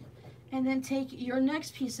 right? And then take your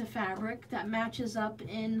next piece of fabric that matches up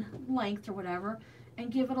in length or whatever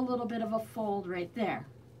and give it a little bit of a fold right there.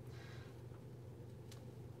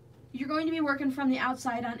 You're going to be working from the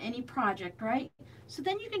outside on any project, right? So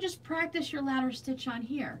then you can just practice your ladder stitch on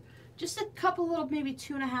here. Just a couple little, maybe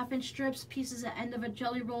 2.5 inch strips, pieces at end of a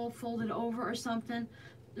jelly roll folded over or something,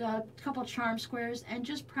 a couple charm squares, and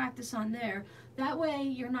just practice on there. That way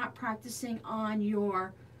you're not practicing on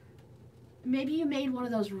your, maybe you made one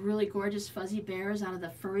of those really gorgeous fuzzy bears out of the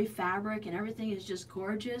furry fabric and everything is just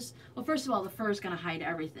gorgeous. Well, first of all, the fur is going to hide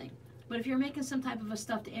everything. But if you're making some type of a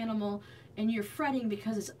stuffed animal and you're fretting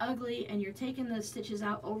because it's ugly and you're taking the stitches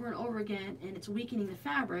out over and over again and it's weakening the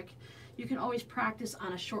fabric, you can always practice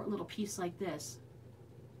on a short little piece like this.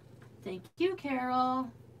 Thank you, Carol.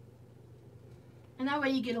 And that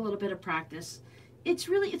way you get a little bit of practice. It's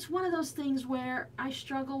one of those things where I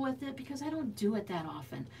struggle with it because I don't do it that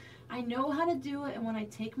often. I know how to do it, and when I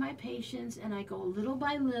take my patience and I go little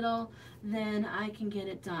by little, then I can get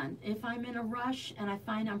it done. If I'm in a rush and I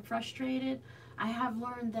find I'm frustrated, I have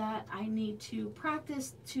learned that I need to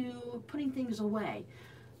practice to putting things away.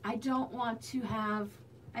 I don't want to have,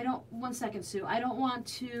 one second, Sue. I don't want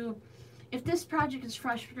to, if this project is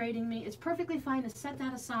frustrating me, it's perfectly fine to set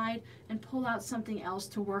that aside and pull out something else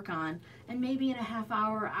to work on. And maybe in a half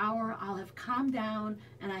hour, I'll have calmed down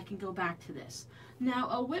and I can go back to this. Now,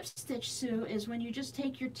 a whip stitch, Sue, is when you just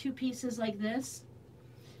take your two pieces like this,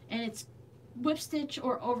 and it's whip stitch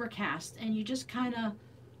or overcast, and you just kind of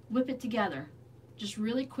whip it together. Just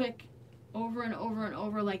really quick, over and over and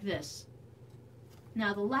over like this.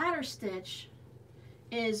 Now, the ladder stitch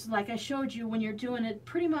is, like I showed you, when you're doing it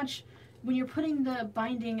pretty much, when you're putting the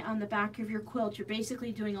binding on the back of your quilt, you're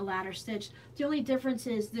basically doing a ladder stitch. The only difference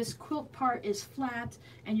is this quilt part is flat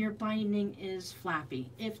and your binding is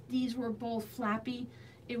flappy. If these were both flappy,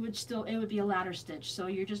 it would be a ladder stitch. So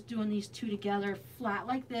you're just doing these two together flat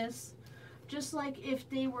like this, just like if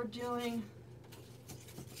they were doing,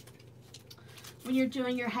 when you're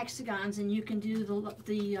doing your hexagons, and you can do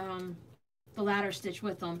the ladder stitch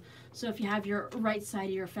with them. So if you have your right side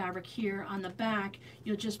of your fabric here on the back,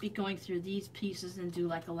 you'll just be going through these pieces and do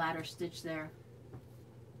like a ladder stitch there.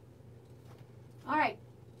 All right,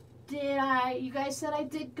 you guys said I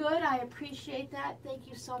did good. I appreciate that. Thank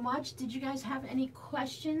you so much. Did you guys have any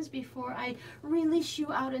questions before I release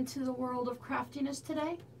you out into the world of craftiness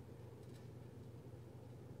today?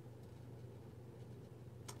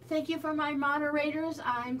 Thank you for my moderators.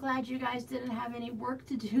 I'm glad you guys didn't have any work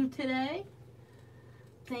to do today.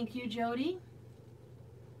 Thank you, Jody.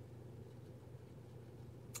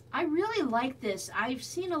 I really like this. I've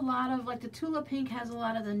seen a lot of, like the Tula Pink has a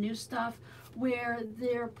lot of the new stuff where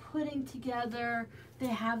they're putting together, they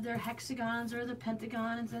have their hexagons or the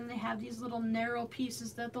pentagons, and they have these little narrow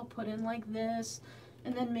pieces that they'll put in like this,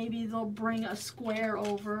 and then maybe they'll bring a square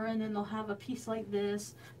over, and then they'll have a piece like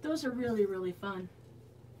this. Those are really, really fun.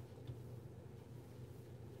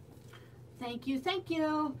 Thank you, thank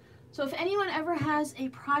you. So if anyone ever has a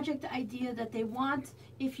project idea that they want,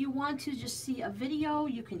 if you want to just see a video,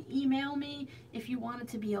 you can email me. If you want it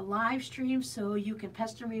to be a live stream so you can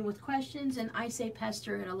pester me with questions, and I say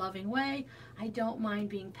pester in a loving way. I don't mind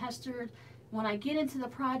being pestered. When I get into the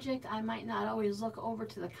project, I might not always look over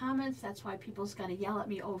to the comments. That's why people's got to yell at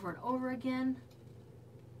me over and over again.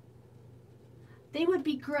 They would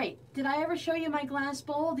be great. Did I ever show you my glass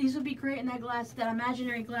bowl? These would be great in that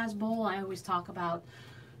imaginary glass bowl I always talk about.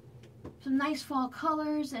 Some nice fall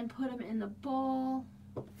colors and put them in the bowl.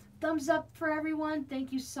 Thumbs up for everyone.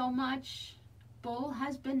 Thank you so much. Bowl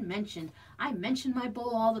has been mentioned. I mention my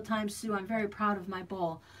bowl all the time, Sue. I'm very proud of my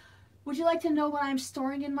bowl. Would you like to know what I'm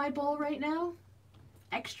storing in my bowl right now?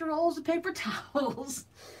 Extra rolls of paper towels.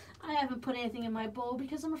 I haven't put anything in my bowl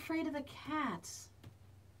because I'm afraid of the cats.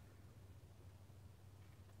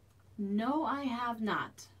 No, I have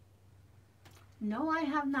not. No, I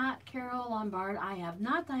have not, Carol Lombard. I have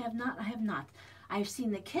not, I have not, I have not. I've seen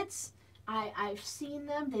the kits. I've seen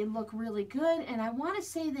them. They look really good. And I want to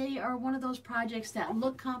say they are one of those projects that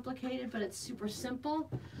look complicated, but it's super simple.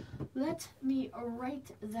 Let me write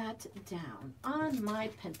that down on my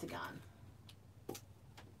Pentagon.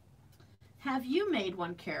 Have you made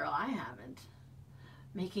one, Carol? I haven't.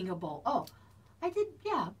 Making a bowl. Oh, I did,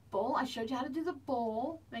 yeah, bowl. I showed you how to do the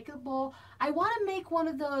bowl, make a bowl. I want to make one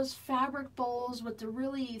of those fabric bowls with the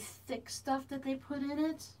really thick stuff that they put in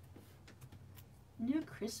it. New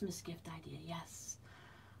Christmas gift idea, yes.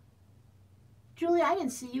 Julie, I didn't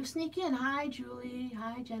see you sneak in. Hi, Julie.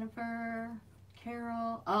 Hi, Jennifer.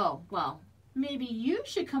 Carol. Oh, well, maybe you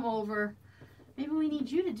should come over. Maybe we need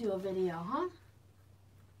you to do a video, huh?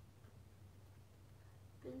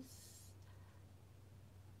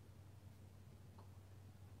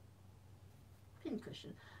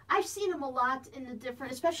 Cushion. I've seen them a lot in the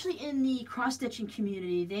different, especially in the cross stitching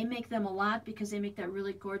community. They make them a lot because they make that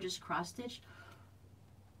really gorgeous cross stitch.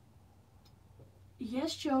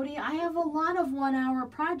 Yes, Jody, I have a lot of 1 hour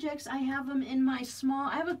projects. I have them in my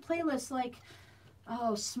I have a playlist like,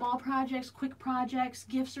 oh, small projects, quick projects,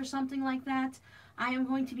 gifts or something like that. I am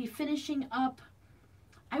going to be finishing up.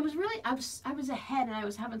 I was ahead and I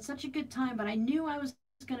was having such a good time, but I knew I was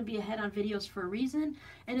going to be ahead on videos for a reason,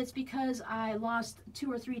 and it's because I lost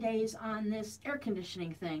 2 or 3 days on this air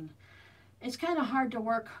conditioning thing. It's kind of hard to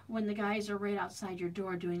work when the guys are right outside your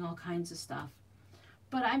door doing all kinds of stuff.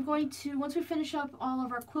 But I'm going to, once we finish up all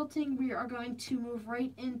of our quilting, we are going to move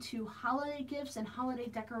right into holiday gifts and holiday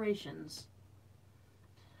decorations.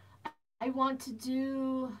 I want to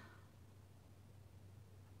do,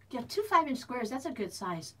 yeah, 2 5-inch squares. That's a good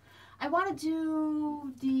size. I want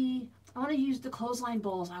to use the clothesline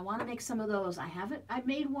bowls. I want to make some of those. I've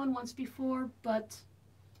made one once before, but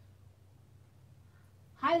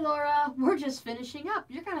Hi, Laura. We're just finishing up.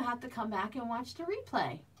 You're going to have to come back and watch the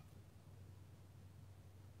replay.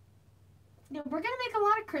 You know, we're going to make a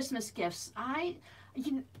lot of Christmas gifts. I'm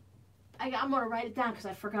going to write it down because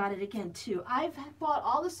I forgot it again, too. I've bought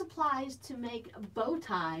all the supplies to make bow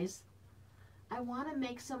ties. I want to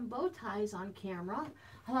make some bow ties on camera.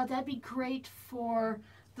 I thought that'd be great for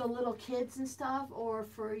the little kids and stuff, or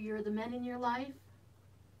for the men in your life.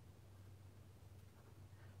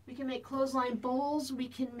 We can make clothesline bowls. We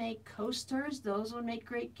can make coasters. Those would make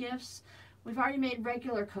great gifts. We've already made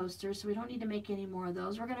regular coasters, so we don't need to make any more of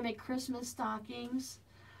those. We're going to make Christmas stockings.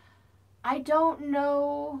 I don't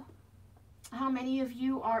know how many of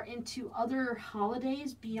you are into other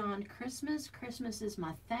holidays beyond Christmas. Christmas is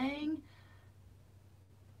my thing.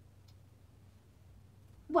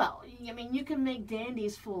 Well, I mean, you can make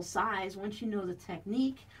dandies full size once you know the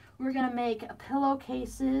technique. We're going to make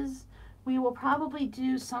pillowcases. We will probably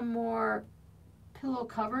do some more pillow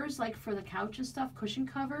covers, like for the couch and stuff, cushion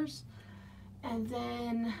covers. And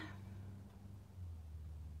then,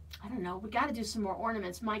 I don't know, we got to do some more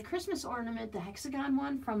ornaments. My Christmas ornament, the hexagon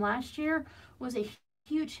one from last year, was a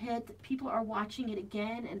huge hit. People are watching it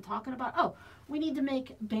again and talking about, oh, we need to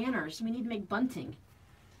make banners. We need to make bunting.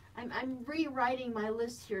 I'm rewriting my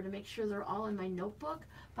list here to make sure they're all in my notebook,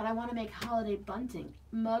 but I want to make holiday bunting.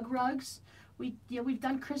 Mug rugs. We've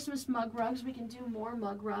done Christmas mug rugs. We can do more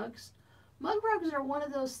mug rugs. Mug rugs are one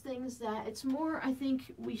of those things that it's more, I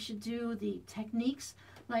think we should do the techniques,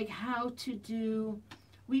 like how to do,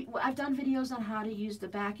 I've done videos on how to use the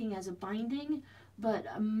backing as a binding, but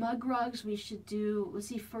mug rugs we should do, let's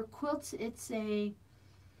see, for quilts it's a,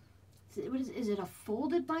 is it a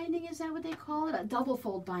folded binding? Is that what they call it? A double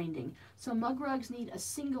fold binding. So mug rugs need a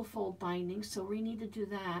single fold binding, so we need to do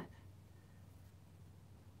that.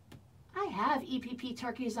 I have EPP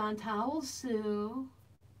turkeys on towels, Sue.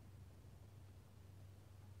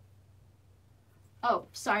 Oh,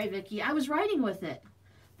 sorry, Vicki. I was writing with it.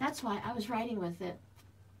 That's why I was writing with it.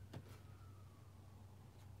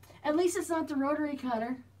 At least it's not the rotary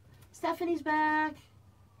cutter. Stephanie's back.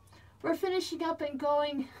 We're finishing up and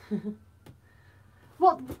going.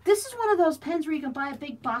 Well, this is one of those pens where you can buy a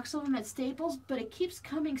big box of them at Staples, but it keeps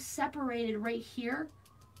coming separated right here.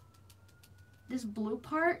 This blue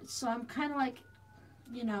part. So I'm kind of like,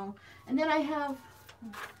 you know. And then I have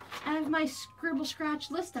my scribble scratch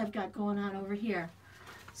list I've got going on over here.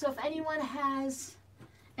 So if anyone has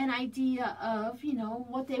an idea of, you know,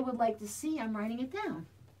 what they would like to see, I'm writing it down.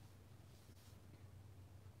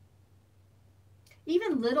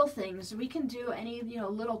 Even little things, we can do any, you know,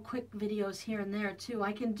 little quick videos here and there too.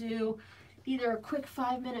 I can do either a quick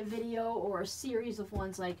 5-minute video or a series of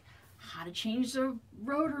ones like how to change the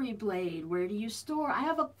rotary blade, where do you store. I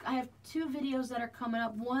have 2 videos that are coming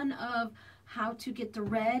up. One of how to get the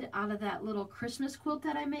red out of that little Christmas quilt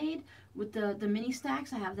that I made with the mini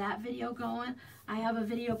stacks. I have that video going. I have a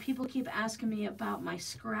video, people keep asking me about my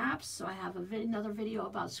scraps, so I have another video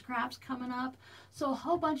about scraps coming up. So a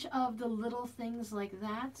whole bunch of the little things like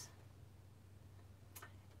that.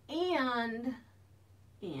 And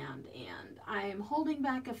I am holding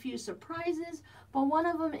back a few surprises, but one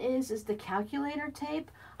of them is the calculator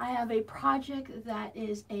tape. I have a project that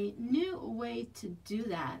is a new way to do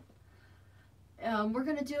that. We're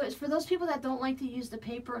going to do it for those people that don't like to use the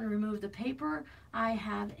paper and remove the paper. I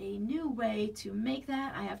have a new way to make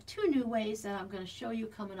that. I have 2 new ways that I'm going to show you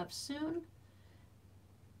coming up soon.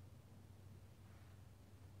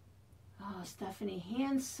 Oh, Stephanie,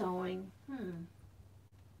 hand sewing.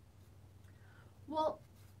 Well,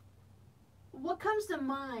 what comes to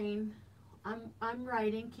mind, I'm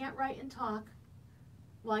writing, can't write and talk.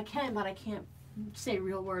 Well, I can, but I can't say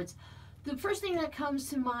real words. The first thing that comes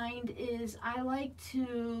to mind is I like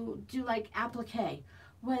to do like applique,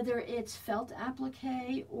 whether it's felt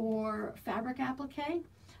applique or fabric applique.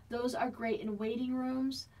 Those are great in waiting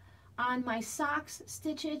rooms. On my socks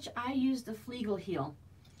stitchage, I use the Flickr heel.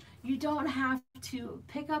 You don't have to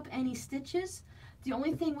pick up any stitches. The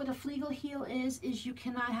only thing with a Flickr heel is you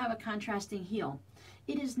cannot have a contrasting heel.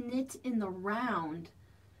 It is knit in the round.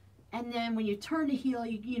 And then when you turn the heel,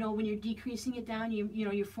 you know, when you're decreasing it down,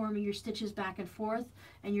 you're forming your stitches back and forth,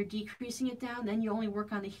 and you're decreasing it down, then you only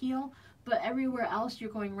work on the heel. But everywhere else,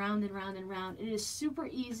 you're going round and round and round. It is super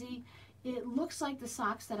easy. It looks like the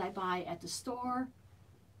socks that I buy at the store.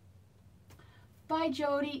 Bye,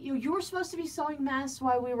 Jody. You were supposed to be sewing masks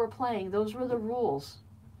while we were playing. Those were the rules.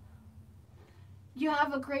 You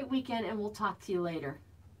have a great weekend, and we'll talk to you later.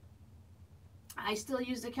 I still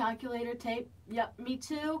use the calculator tape. Yep, me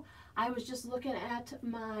too. I was just looking at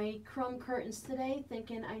my chrome curtains today,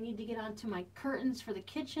 thinking I need to get onto my curtains for the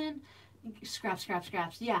kitchen, Scraps, scraps,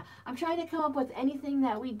 scraps. Yeah, I'm trying to come up with anything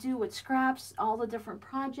that we do with scraps, all the different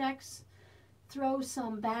projects. Throw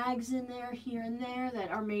some bags in there here and there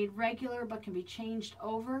that are made regular but can be changed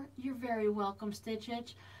over. You're very welcome, Stitch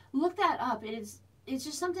Itch. Look that up. It's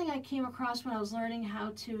just something I came across when I was learning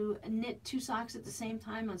how to knit 2 socks at the same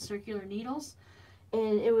time on circular needles.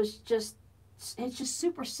 And it's just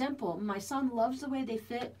super simple. My son loves the way they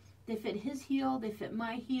fit. They fit his heel, they fit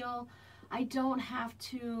my heel. I don't have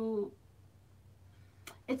to,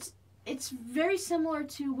 it's very similar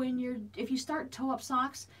to when if you start toe-up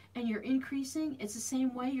socks and you're increasing, it's the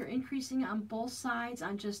same way. You're increasing on both sides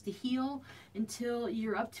on just the heel until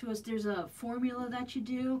you're up to there's a formula that you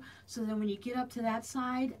do. So then when you get up to that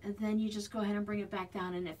side, then you just go ahead and bring it back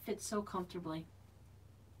down, and it fits so comfortably.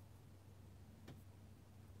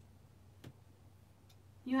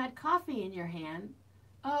 You had coffee in your hand.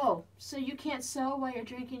 Oh, so you can't sew while you're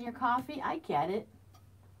drinking your coffee? I get it.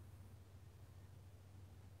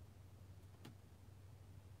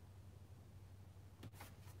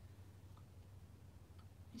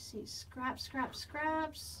 You see, scraps, scraps,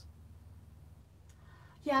 scraps.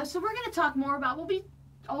 Yeah, so we're going to talk more about, we'll be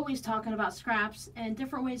always talking about scraps and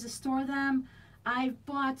different ways to store them. I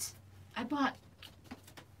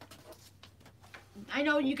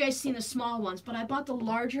know you guys seen the small ones, but I bought the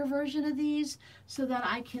larger version of these so that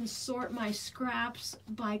I can sort my scraps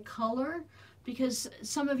by color, because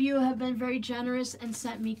some of you have been very generous and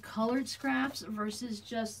sent me colored scraps versus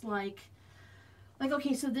just like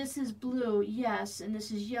okay, so this is blue, yes, and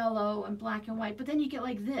this is yellow and black and white, but then you get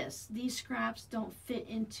like this. These scraps don't fit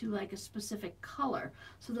into like a specific color,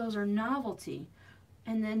 so those are novelty.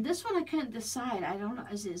 And then this one I couldn't decide. I don't know,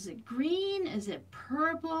 is it green? Is it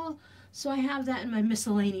purple? So I have that in my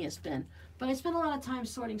miscellaneous bin. But I spent a lot of time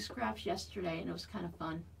sorting scraps yesterday, and it was kind of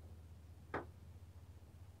fun.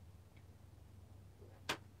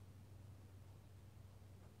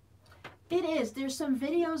 It is. There's some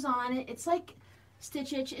videos on it. It's like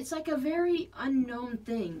Stitch Itch. It's like a very unknown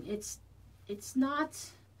thing. It's not,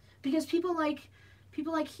 because people like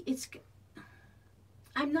it's.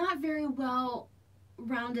 I'm not very well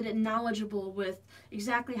rounded and knowledgeable with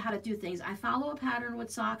exactly how to do things. I follow a pattern with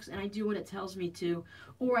socks and I do what it tells me to,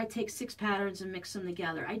 or I take 6 patterns and mix them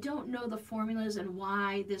together. I don't know the formulas and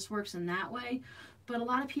why this works in that way, but a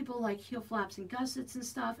lot of people like heel flaps and gussets and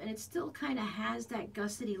stuff, and it still kind of has that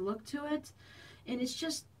gussety look to it. And it's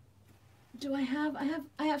just, I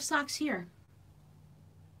have socks here.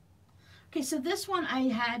 Okay, so this one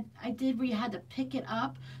I did where you had to pick it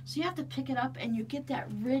up. So you have to pick it up and you get that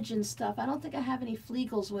ridge and stuff. I don't think I have any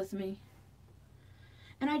Fliegels with me.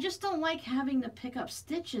 And I just don't like having to pick up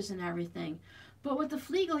stitches and everything. But with the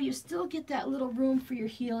Fliegel, you still get that little room for your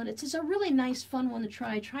heel. And it's just a really nice, fun one to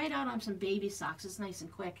try. Try it out on some baby socks. It's nice and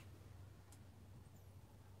quick.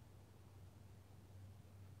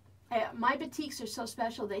 My batiks are so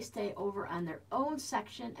special. They stay over on their own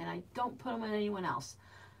section, and I don't put them with anyone else.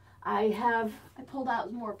 I pulled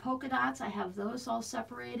out more polka dots. I have those all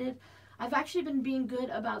separated. I've actually been being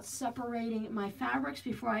good about separating my fabrics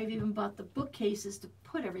before I've even bought the bookcases to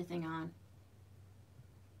put everything on.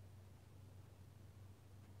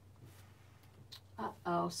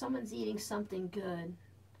 Uh-oh, someone's eating something good.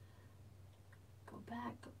 Go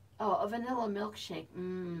back. Oh, a vanilla milkshake.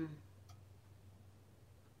 Mmm.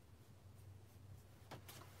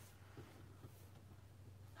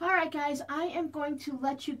 All right, guys, I am going to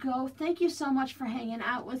let you go. Thank you so much for hanging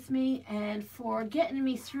out with me and for getting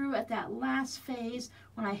me through at that last phase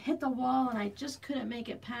when I hit the wall and I just couldn't make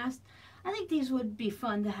it past. I think these would be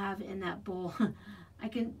fun to have in that bowl.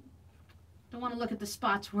 Don't want to look at the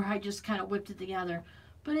spots where I just kind of whipped it together.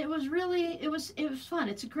 But it was really, it was fun.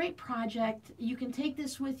 It's a great project. You can take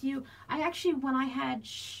this with you. I actually, when I had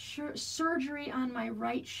surgery on my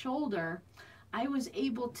right shoulder, I was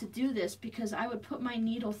able to do this because I would put my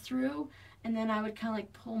needle through and then I would kind of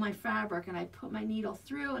like pull my fabric, and I put my needle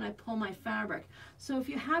through and I pull my fabric. So if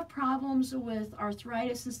you have problems with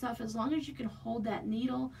arthritis and stuff, as long as you can hold that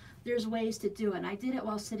needle, there's ways to do it. And I did it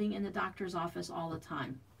while sitting in the doctor's office all the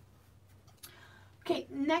time. Okay,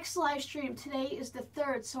 next live stream today is the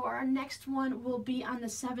 3rd, so our next one will be on the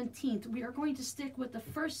 17th. We are going to stick with the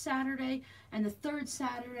first Saturday and the 3rd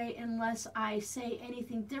Saturday unless I say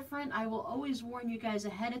anything different. I will always warn you guys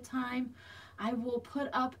ahead of time. I will put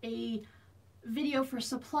up a video for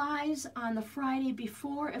supplies on the Friday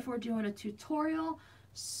before if we're doing a tutorial.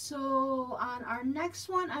 So on our next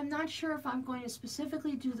one, I'm not sure if I'm going to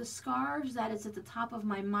specifically do the scarves. That is at the top of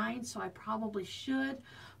my mind, so I probably should.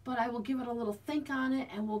 But I will give it a little think on it,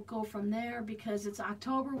 and we'll go from there because it's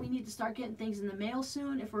October. We need to start getting things in the mail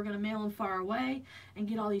soon if we're going to mail them far away and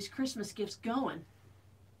get all these Christmas gifts going.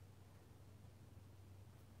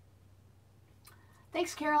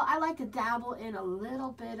 Thanks, Carol. I like to dabble in a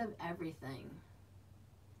little bit of everything.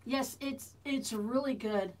 Yes, it's really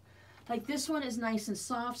good. Like this one is nice and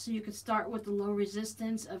soft, so you can start with the low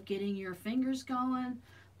resistance of getting your fingers going.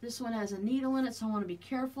 This one has a needle in it, so I want to be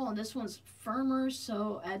careful. And this one's firmer,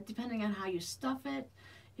 so depending on how you stuff it,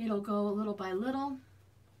 it'll go little by little.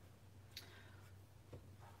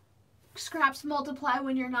 Scraps multiply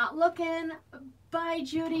when you're not looking. Bye,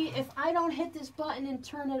 Judy. If I don't hit this button and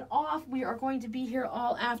turn it off, we are going to be here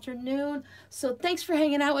all afternoon. So thanks for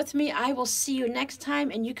hanging out with me. I will see you next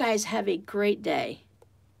time, and you guys have a great day.